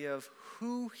clear idea of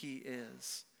who he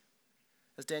is.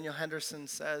 As Daniel Henderson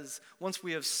says, once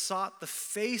we have sought the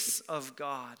face of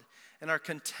God and are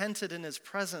contented in his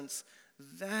presence,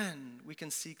 then we can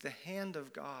seek the hand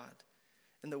of God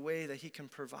in the way that he can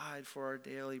provide for our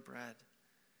daily bread.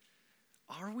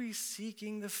 Are we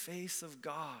seeking the face of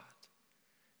God?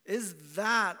 Is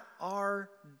that our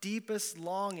deepest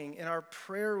longing in our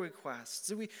prayer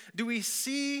requests? Do we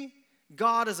see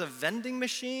God as a vending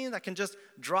machine that can just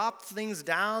drop things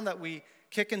down that we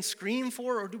kick and scream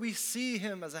for? Or do we see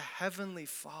him as a heavenly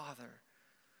Father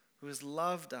who has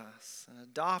loved us and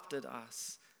adopted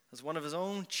us as one of his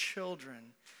own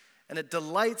children? And it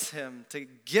delights him to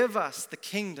give us the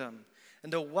kingdom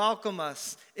and to welcome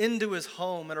us into his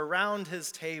home and around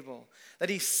his table. That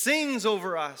he sings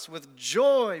over us with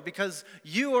joy because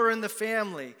you are in the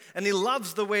family and he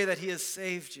loves the way that he has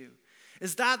saved you.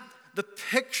 Is that the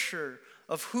picture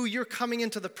of who you're coming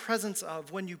into the presence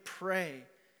of when you pray?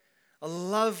 A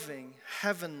loving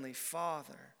heavenly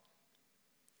Father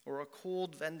or a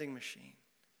cold vending machine?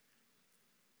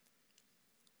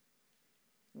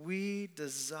 We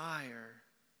desire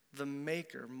the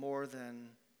Maker more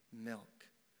than milk.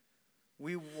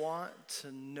 We want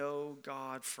to know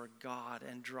God for God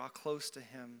and draw close to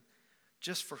him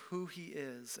just for who he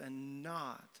is and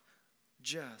not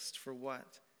just for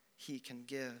what he can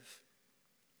give.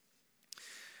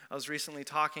 I was recently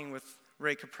talking with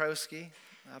Ray Kaprowski,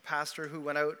 a pastor who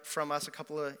went out from us a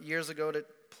couple of years ago to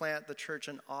plant the church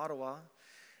in Ottawa.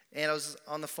 And I was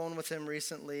on the phone with him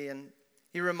recently, and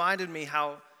he reminded me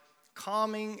how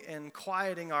calming and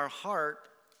quieting our heart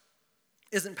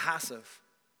isn't passive.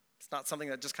 It's not something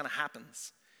that just kind of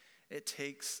happens. It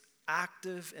takes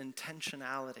active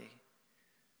intentionality.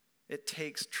 It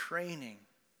takes training.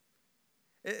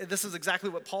 This is exactly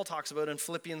what Paul talks about in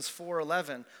Philippians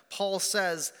 4:11. Paul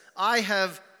says, I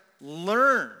have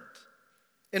learned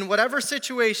in whatever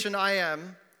situation I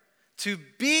am to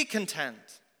be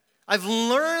content. I've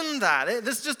learned that. It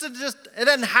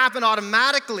didn't happen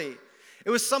automatically. It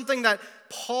was something that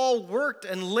Paul worked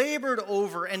and labored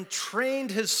over and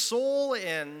trained his soul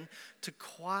in to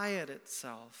quiet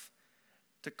itself,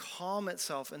 to calm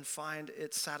itself and find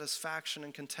its satisfaction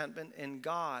and contentment in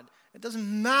God. It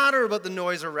doesn't matter about the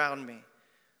noise around me.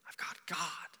 I've got God.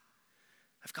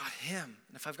 I've got him.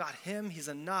 And if I've got him, he's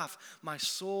enough. My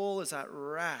soul is at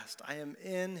rest. I am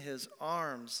in his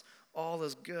arms. All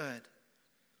is good.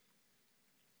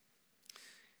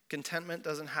 Contentment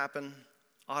doesn't happen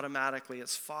automatically.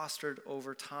 It's fostered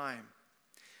over time.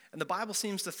 And the Bible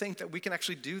seems to think that we can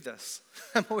actually do this.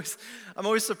 I'm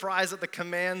always surprised at the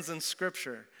commands in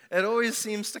Scripture. It always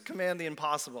seems to command the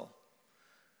impossible.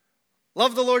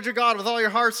 Love the Lord your God with all your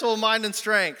heart, soul, mind, and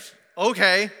strength.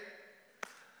 Okay.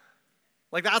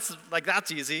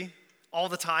 That's easy. All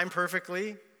the time,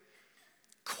 perfectly.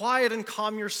 Quiet and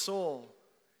calm your soul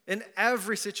in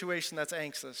every situation that's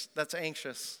anxious.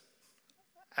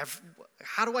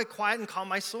 How do I quiet and calm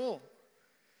my soul?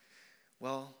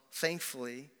 Well,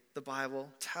 thankfully, the Bible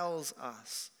tells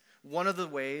us one of the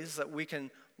ways that we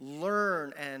can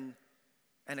learn and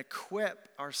equip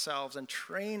ourselves and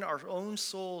train our own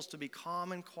souls to be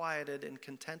calm and quieted and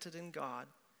contented in God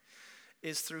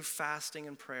is through fasting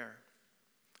and prayer.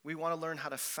 We want to learn how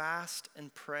to fast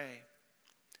and pray.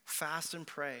 Fast and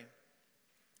pray.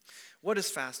 What is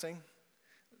fasting?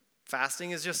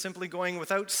 Fasting is just simply going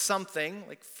without something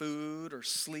like food or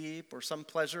sleep or some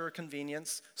pleasure or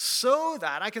convenience so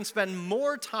that I can spend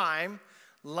more time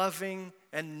loving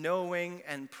and knowing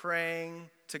and praying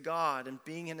to God and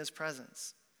being in his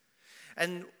presence.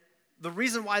 And the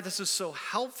reason why this is so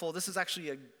helpful, this is actually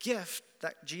a gift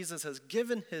that Jesus has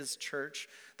given his church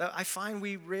that I find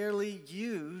we rarely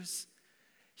use.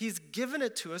 He's given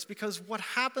it to us because what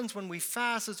happens when we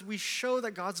fast is we show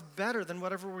that God's better than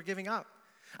whatever we're giving up.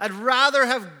 I'd rather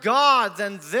have God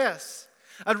than this.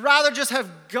 I'd rather just have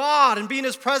God and be in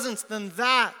his presence than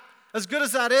that, as good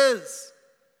as that is.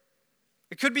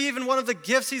 It could be even one of the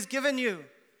gifts he's given you.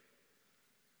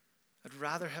 I'd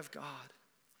rather have God.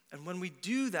 And when we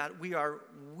do that, we are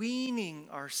weaning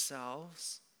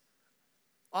ourselves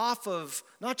off of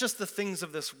not just the things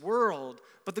of this world,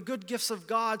 but the good gifts of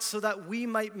God so that we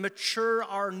might mature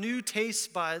our new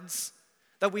taste buds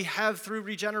that we have through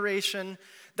regeneration,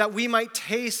 that we might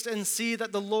taste and see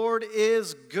that the Lord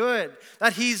is good,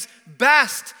 that he's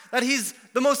best, that he's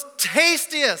the most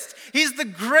tastiest, he's the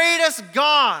greatest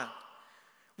God.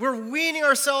 We're weaning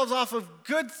ourselves off of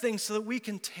good things so that we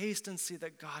can taste and see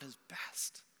that God is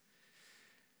best.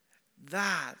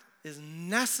 That is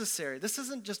necessary. This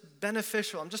isn't just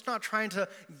beneficial. I'm just not trying to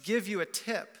give you a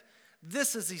tip.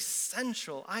 This is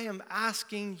essential. I am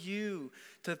asking you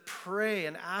to pray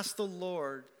and ask the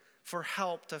Lord for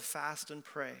help to fast and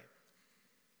pray.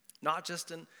 Not just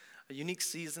in a unique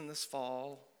season this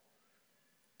fall,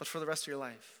 but for the rest of your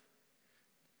life.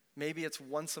 Maybe it's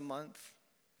once a month.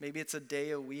 Maybe it's a day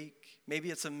a week.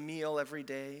 Maybe it's a meal every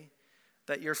day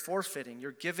that you're forfeiting.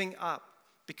 You're giving up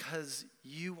because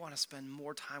you want to spend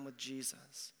more time with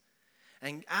Jesus.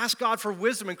 And ask God for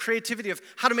wisdom and creativity of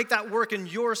how to make that work in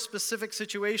your specific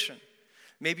situation.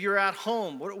 Maybe you're at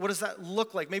home. What does that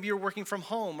look like? Maybe you're working from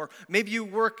home, or maybe you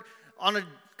work on a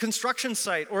construction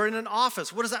site or in an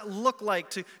office. What does that look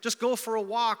like to just go for a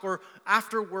walk or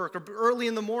after work or early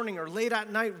in the morning or late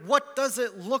at night? What does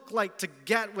it look like to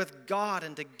get with God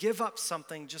and to give up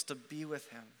something just to be with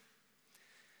him?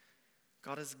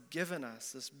 God has given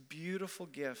us this beautiful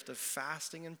gift of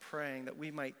fasting and praying that we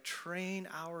might train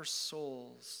our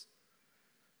souls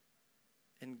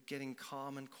in getting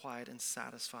calm and quiet and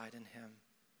satisfied in him.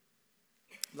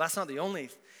 That's not the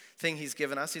only thing he's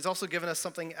given us. He's also given us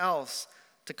something else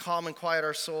to calm and quiet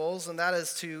our souls, and that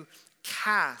is to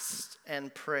cast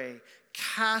and pray.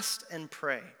 Cast and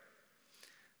pray.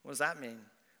 What does that mean?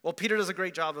 Well, Peter does a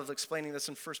great job of explaining this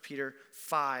in 1 Peter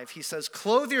 5. He says,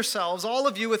 "Clothe yourselves, all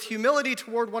of you, with humility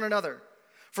toward one another.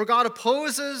 For God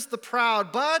opposes the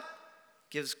proud, but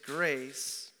gives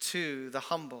grace to the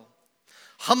humble.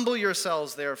 Humble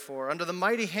yourselves, therefore, under the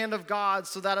mighty hand of God,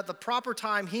 so that at the proper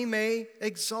time he may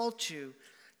exalt you,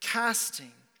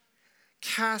 casting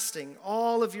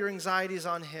all of your anxieties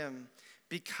on him,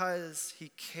 because he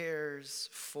cares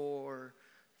for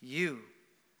you."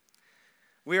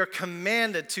 We are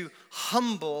commanded to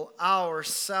humble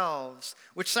ourselves,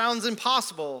 which sounds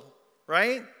impossible,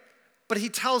 right? But he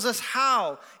tells us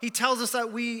how. He tells us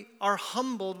that we are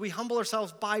humbled. We humble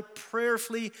ourselves by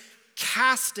prayerfully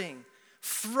casting,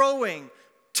 throwing,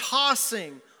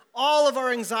 tossing all of our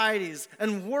anxieties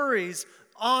and worries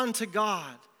onto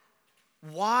God.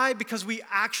 Why? Because we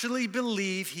actually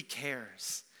believe he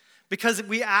cares. Because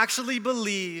we actually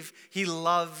believe he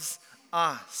loves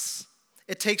us.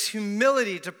 It takes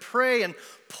humility to pray and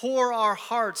pour our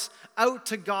hearts out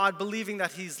to God, believing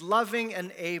that he's loving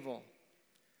and able.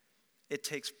 It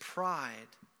takes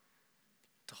pride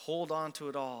to hold on to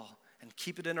it all and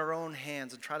keep it in our own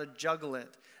hands and try to juggle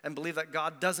it and believe that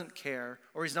God doesn't care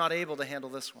or he's not able to handle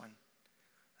this one.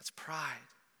 That's pride.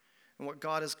 And what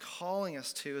God is calling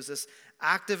us to is this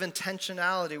active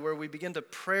intentionality where we begin to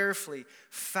prayerfully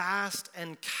fast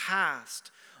and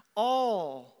cast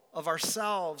all of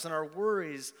ourselves and our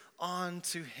worries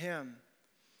onto him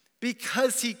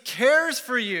because he cares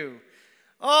for you.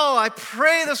 Oh, I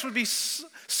pray this would be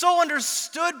so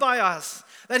understood by us,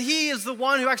 that he is the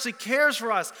one who actually cares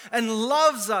for us and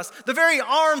loves us. The very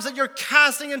arms that you're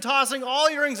casting and tossing all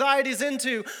your anxieties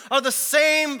into are the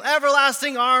same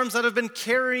everlasting arms that have been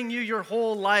carrying you your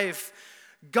whole life.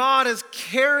 God has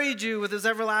carried you with his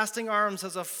everlasting arms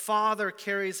as a father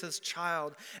carries his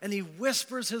child, and he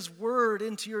whispers his word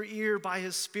into your ear by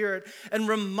his Spirit and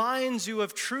reminds you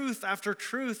of truth after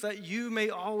truth that you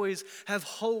may always have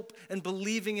hope and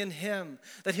believing in him,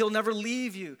 that he'll never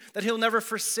leave you, that he'll never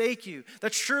forsake you,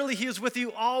 that surely he is with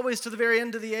you always to the very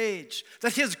end of the age,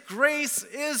 that his grace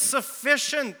is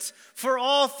sufficient for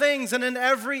all things and in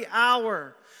every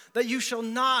hour, that you shall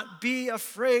not be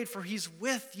afraid, for he's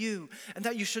with you, and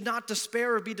that you should not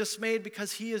despair or be dismayed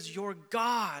because he is your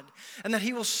God, and that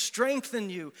he will strengthen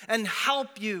you and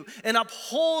help you and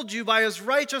uphold you by his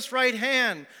righteous right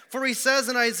hand. For he says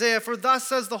in Isaiah, "For thus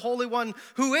says the Holy One,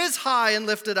 who is high and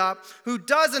lifted up, who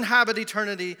does inhabit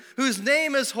eternity, whose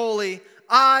name is holy,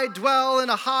 I dwell in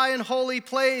a high and holy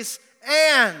place,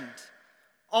 and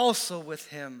also with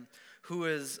him who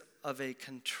is of a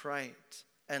contrite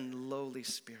and lowly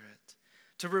spirit,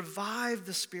 to revive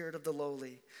the spirit of the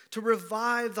lowly, to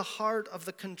revive the heart of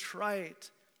the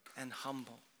contrite and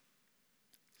humble."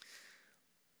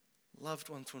 Loved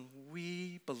ones, when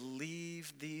we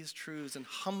believe these truths and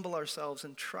humble ourselves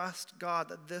and trust God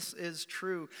that this is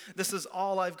true, this is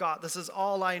all I've got, this is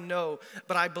all I know,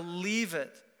 but I believe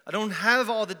it. I don't have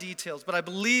all the details, but I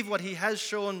believe what he has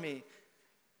shown me.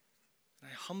 And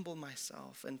I humble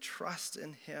myself and trust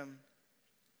in him.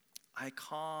 I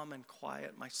calm and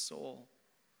quiet my soul,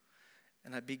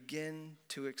 and I begin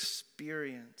to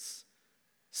experience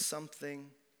something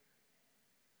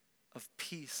of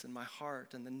peace in my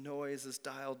heart, and the noise is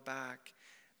dialed back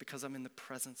because I'm in the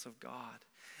presence of God.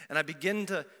 And I begin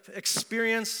to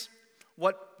experience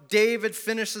what David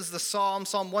finishes the Psalm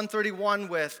 131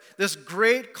 with, this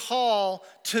great call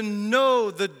to know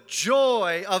the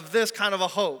joy of this kind of a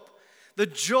hope, the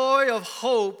joy of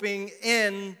hoping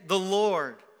in the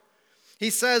Lord. He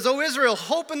says, "O Israel,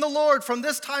 hope in the Lord from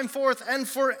this time forth and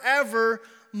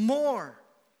forevermore."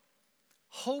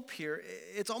 Hope here,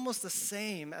 it's almost the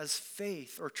same as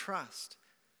faith or trust.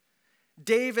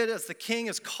 David, as the king,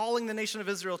 is calling the nation of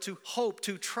Israel to hope,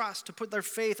 to trust, to put their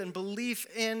faith and belief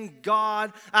in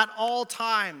God at all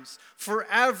times,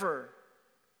 forever.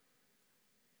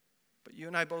 But you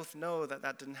and I both know that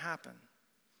that didn't happen.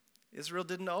 Israel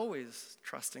didn't always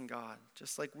trust in God,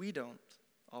 just like we don't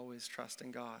always trust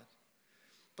in God.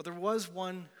 But there was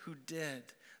one who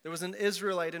did. There was an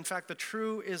Israelite, in fact, the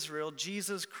true Israel,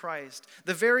 Jesus Christ.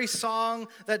 The very song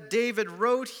that David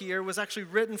wrote here was actually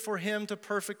written for him to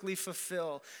perfectly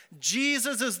fulfill.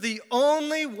 Jesus is the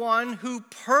only one who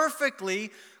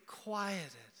perfectly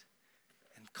quieted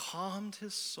and calmed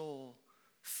his soul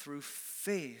through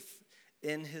faith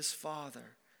in his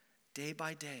Father, day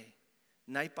by day,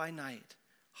 night by night,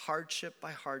 hardship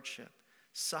by hardship,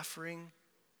 suffering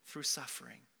through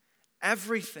suffering.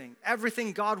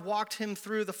 Everything God walked him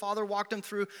through, the Father walked him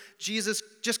through, Jesus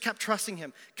just kept trusting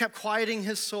him, kept quieting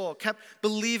his soul, kept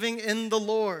believing in the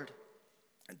Lord.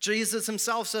 Jesus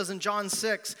himself says in John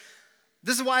 6,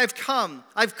 "This is why I've come.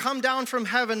 I've come down from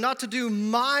heaven not to do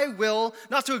my will,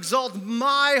 not to exalt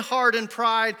my heart in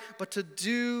pride, but to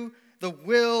do the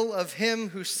will of him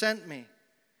who sent me."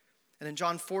 And in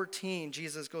John 14,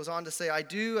 Jesus goes on to say, "I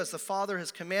do as the Father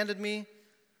has commanded me,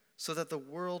 so that the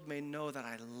world may know that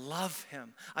I love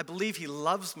him." I believe he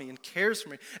loves me and cares for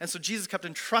me. And so Jesus kept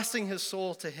entrusting his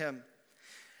soul to him.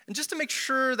 And just to make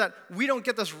sure that we don't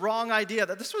get this wrong idea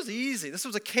that this was easy, this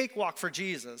was a cakewalk for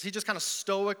Jesus. He just kind of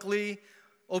stoically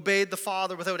obeyed the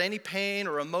Father without any pain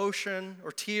or emotion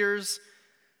or tears.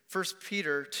 1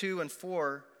 Peter 2 and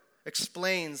 4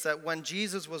 explains that when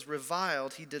Jesus was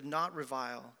reviled, he did not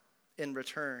revile in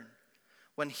return.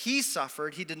 When he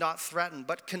suffered, he did not threaten,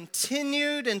 but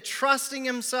continued entrusting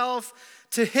himself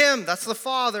to him, that's the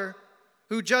Father,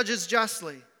 who judges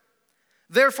justly.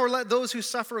 Therefore, let those who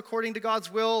suffer according to God's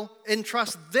will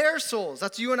entrust their souls,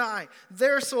 that's you and I,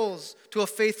 their souls to a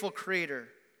faithful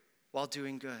Creator while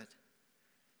doing good.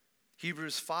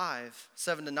 Hebrews 5,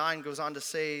 7-9 goes on to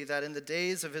say that in the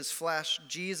days of his flesh,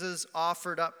 Jesus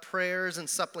offered up prayers and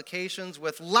supplications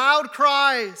with loud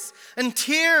cries and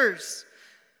tears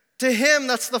to him,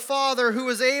 that's the Father, who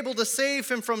was able to save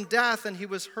him from death, and he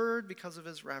was heard because of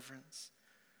his reverence.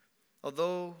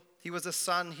 Although he was a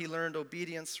son, he learned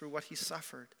obedience through what he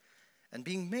suffered. And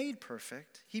being made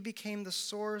perfect, he became the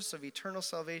source of eternal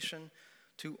salvation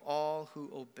to all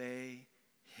who obey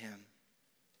him.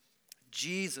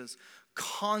 Jesus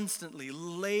constantly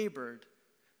labored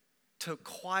to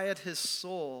quiet his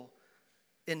soul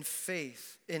in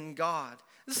faith in God.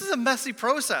 This is a messy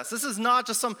process. This is not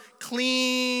just some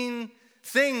clean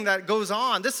thing that goes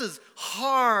on. This is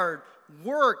hard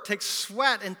work, takes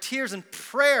sweat and tears and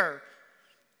prayer.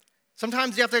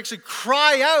 Sometimes you have to actually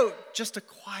cry out just to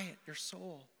quiet your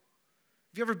soul.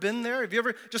 Have you ever been there? Have you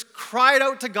ever just cried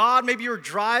out to God? Maybe you're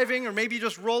driving, or maybe you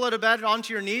just roll out of bed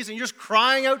onto your knees and you're just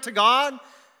crying out to God.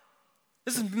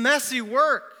 This is messy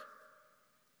work.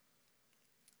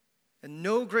 And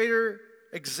no greater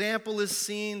example is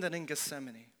seen than in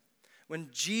Gethsemane, when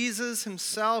Jesus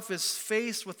himself is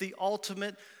faced with the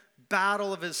ultimate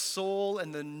battle of his soul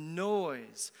and the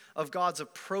noise of God's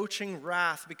approaching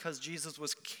wrath, because Jesus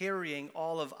was carrying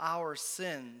all of our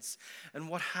sins. And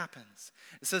what happens?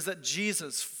 It says that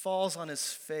Jesus falls on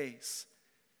his face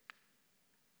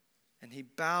and he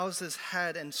bows his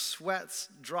head and sweats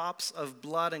drops of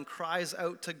blood and cries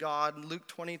out to God in Luke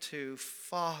 22,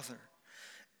 "Father,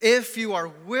 if you are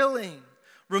willing,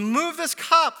 remove this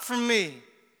cup from me.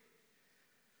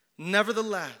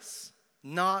 Nevertheless,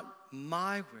 not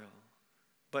my will,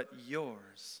 but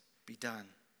yours be done."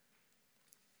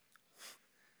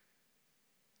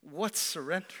 What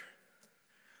surrender.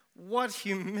 What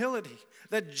humility.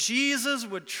 That Jesus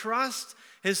would trust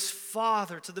his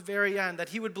Father to the very end. That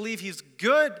he would believe he's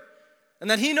good and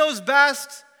that he knows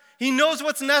best. He knows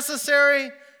what's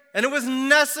necessary. And it was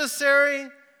necessary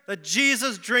that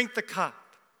Jesus drink the cup.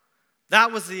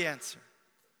 That was the answer.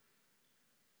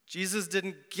 Jesus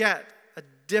didn't get a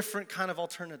different kind of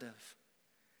alternative.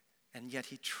 And yet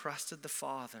he trusted the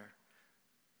Father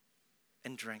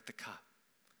and drank the cup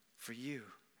for you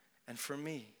and for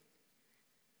me.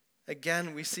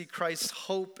 Again, we see Christ's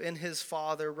hope in his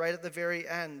Father right at the very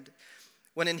end,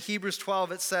 when in Hebrews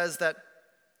 12 it says that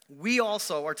we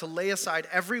also are to lay aside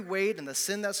every weight and the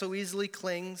sin that so easily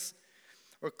clings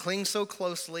so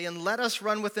closely, and let us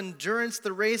run with endurance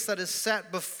the race that is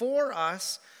set before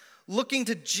us, looking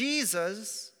to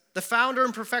Jesus, the founder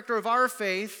and perfecter of our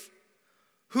faith,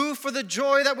 who for the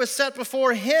joy that was set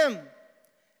before him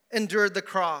endured the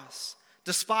cross,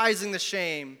 despising the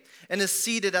shame, and is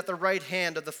seated at the right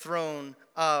hand of the throne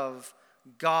of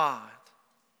God.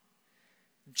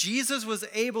 Jesus was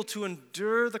able to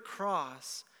endure the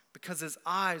cross because his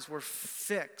eyes were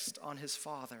fixed on his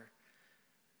Father.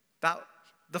 That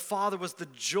the Father was the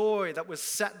joy that was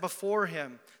set before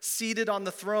him, seated on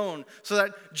the throne, so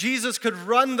that Jesus could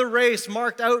run the race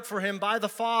marked out for him by the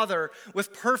Father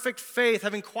with perfect faith,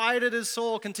 having quieted his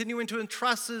soul, continuing to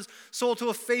entrust his soul to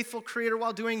a faithful Creator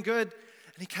while doing good.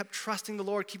 And he kept trusting the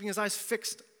Lord, keeping his eyes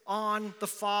fixed on the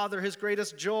Father, his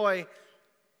greatest joy.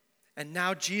 And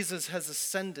now Jesus has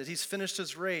ascended. He's finished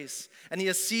his race, and he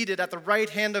is seated at the right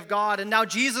hand of God. And now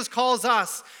Jesus calls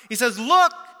us. He says,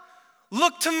 look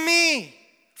to me.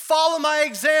 Follow my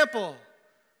example.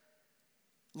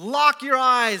 Lock your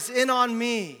eyes in on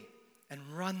me and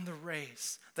run the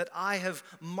race that I have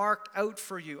marked out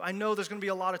for you. I know there's going to be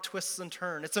a lot of twists and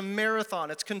turns. It's a marathon.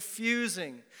 It's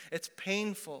confusing. It's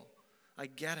painful. I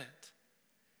get it.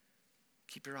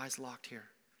 Keep your eyes locked here.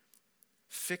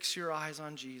 Fix your eyes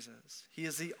on Jesus. He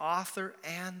is the author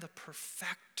and the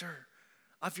perfecter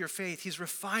of your faith. He's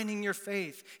refining your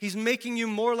faith. He's making you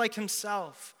more like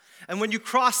himself. And when you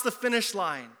cross the finish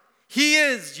line, he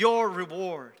is your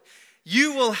reward.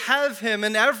 You will have him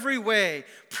in every way,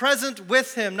 present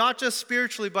with him, not just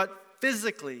spiritually, but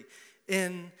physically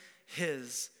in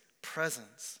his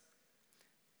presence.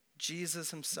 Jesus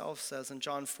himself says in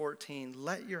John 14,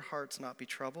 "Let your hearts not be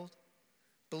troubled.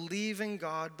 Believe in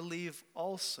God, believe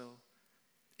also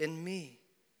in me."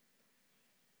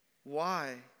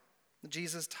 Why?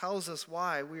 Jesus tells us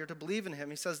why we are to believe in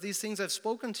him. He says, "These things I've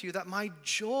spoken to you, that my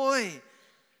joy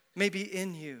may be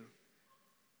in you,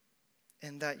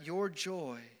 and that your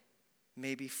joy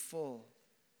may be full."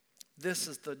 This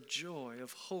is the joy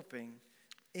of hoping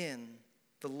in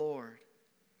the Lord.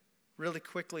 Really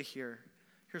quickly here,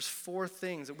 here's 4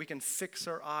 things that we can fix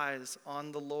our eyes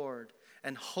on the Lord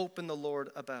and hope in the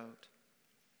Lord about.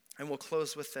 And we'll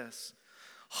close with this.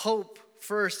 Hope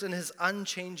first in his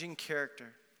unchanging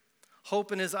character.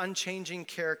 Hope in his unchanging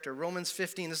character. Romans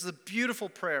 15, this is a beautiful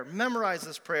prayer. Memorize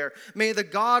this prayer. "May the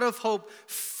God of hope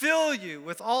fill you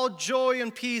with all joy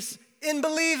and peace in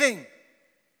believing,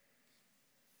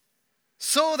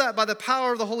 so that by the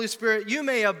power of the Holy Spirit you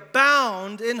may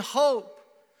abound in hope."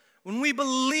 When we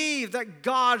believe that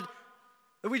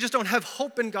we just don't have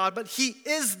hope in God, but he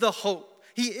is the hope.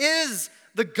 He is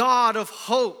the God of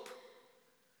hope.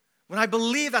 When I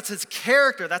believe that's his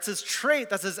character, that's his trait,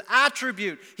 that's his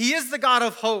attribute, he is the God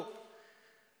of hope,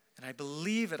 and I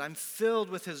believe it, I'm filled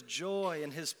with his joy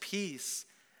and his peace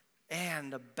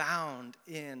and abound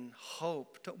in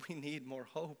hope. Don't we need more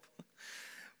hope?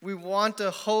 We want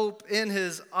to hope in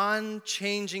his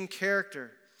unchanging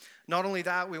character. Not only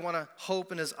that, we want to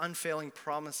hope in his unfailing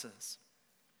promises.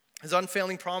 His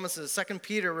unfailing promises. 2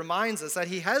 Peter reminds us that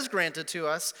he has granted to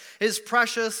us his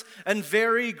precious and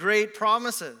very great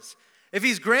promises. If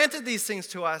he's granted these things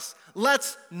to us,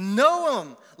 let's know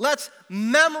him. Let's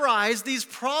memorize these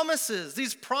promises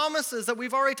that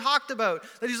we've already talked about,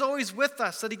 that he's always with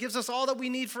us, that he gives us all that we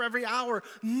need for every hour.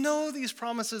 Know these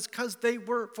promises because they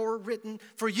were written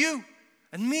for you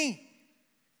and me.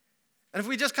 And if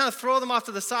we just kind of throw them off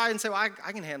to the side and say, well,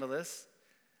 I can handle this,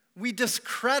 we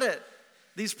discredit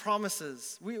these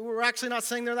promises. We're actually not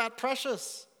saying they're that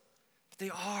precious. But they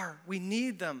are. We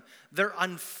need them. They're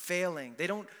unfailing. They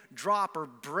don't drop or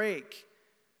break.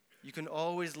 You can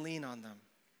always lean on them.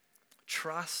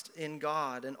 Trust in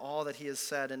God and all that he has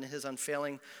said and his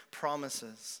unfailing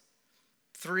promises.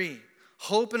 3,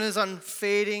 hope in his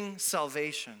unfading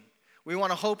salvation. We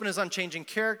want to hope in his unchanging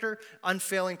character,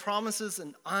 unfailing promises,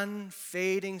 and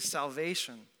unfading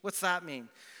salvation. What's that mean?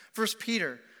 1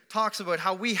 Peter talks about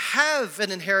how we have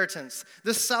an inheritance,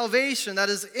 this salvation that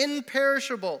is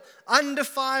imperishable,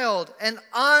 undefiled, and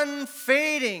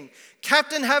unfading,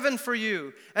 kept in heaven for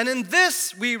you. And in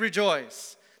this we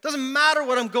rejoice. Doesn't matter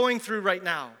what I'm going through right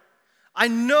now. I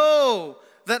know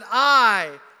that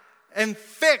I am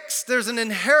fixed. There's an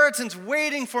inheritance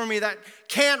waiting for me that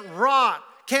can't rot,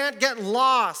 can't get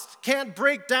lost, can't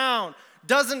break down,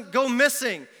 doesn't go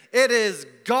missing. It is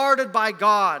guarded by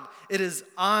God. It is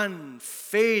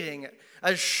unfading,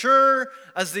 as sure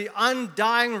as the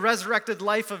undying resurrected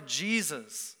life of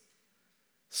Jesus.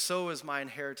 So is my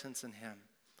inheritance in him.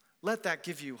 Let that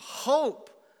give you hope.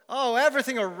 Oh,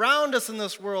 everything around us in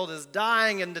this world is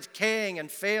dying and decaying and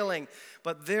failing,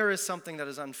 but there is something that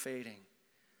is unfading,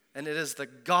 and it is the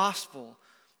gospel,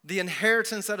 the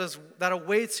inheritance that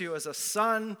awaits you as a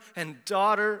son and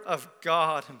daughter of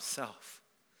God himself.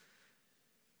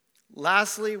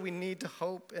 Lastly, we need to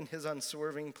hope in his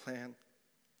unswerving plan.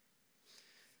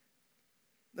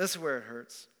 This is where it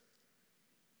hurts.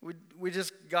 We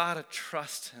just got to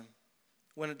trust him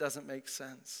when it doesn't make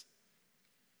sense.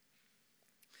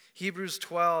 Hebrews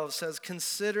 12 says,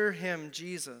 consider him,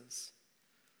 Jesus,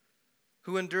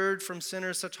 who endured from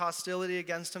sinners such hostility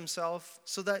against himself,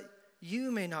 so that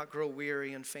you may not grow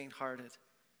weary and faint-hearted.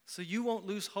 So you won't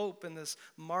lose hope in this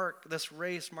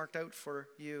race marked out for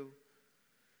you.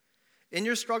 In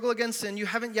your struggle against sin, you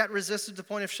haven't yet resisted to the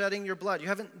point of shedding your blood. You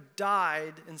haven't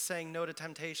died in saying no to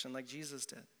temptation like Jesus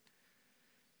did.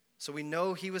 So we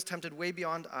know he was tempted way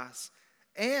beyond us.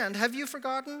 And have you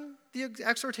forgotten the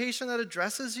exhortation that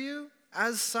addresses you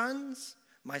as sons?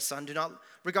 My son, do not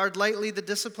regard lightly the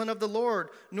discipline of the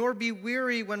Lord, nor be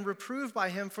weary when reproved by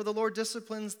him, for the Lord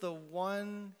disciplines the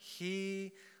one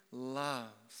he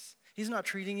loves. He's not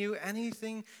treating you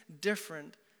anything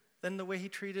different than the way he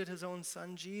treated his own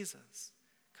son, Jesus.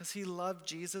 Because he loved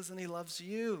Jesus and he loves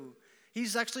you.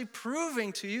 He's actually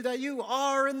proving to you that you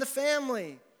are in the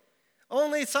family.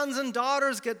 Only sons and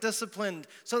daughters get disciplined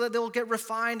so that they'll get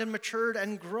refined and matured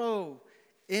and grow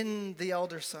in the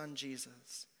elder son,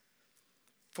 Jesus.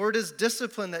 For it is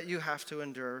discipline that you have to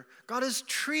endure. God is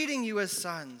treating you as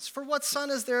sons. For what son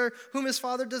is there whom his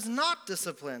father does not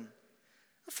discipline?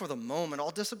 For the moment,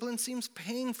 all discipline seems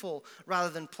painful rather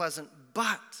than pleasant,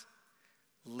 but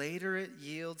later it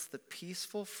yields the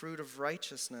peaceful fruit of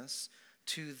righteousness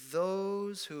to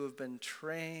those who have been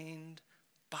trained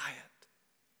by it.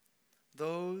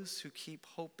 Those who keep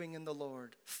hoping in the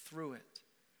Lord through it.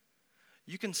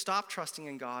 You can stop trusting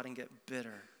in God and get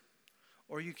bitter.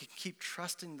 Or you can keep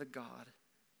trusting the God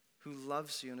who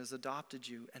loves you and has adopted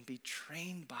you and be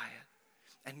trained by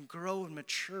it and grow and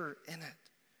mature in it.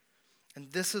 And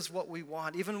this is what we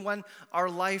want. Even when our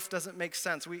life doesn't make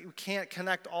sense, we can't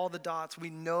connect all the dots, we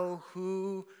know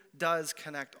who does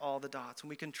connect all the dots. And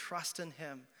we can trust in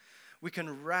him. We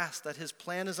can rest that his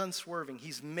plan is unswerving.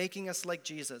 He's making us like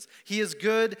Jesus. He is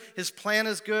good. His plan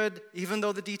is good. Even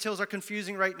though the details are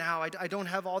confusing right now, I don't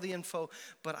have all the info,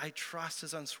 but I trust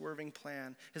his unswerving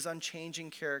plan, his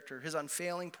unchanging character, his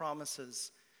unfailing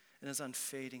promises, and his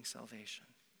unfading salvation.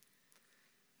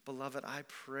 Beloved, I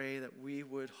pray that we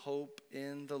would hope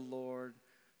in the Lord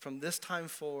from this time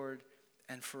forward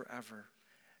and forever,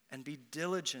 and be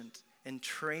diligent in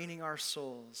training our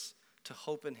souls to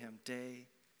hope in him day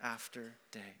after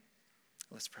day.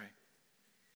 Let's pray.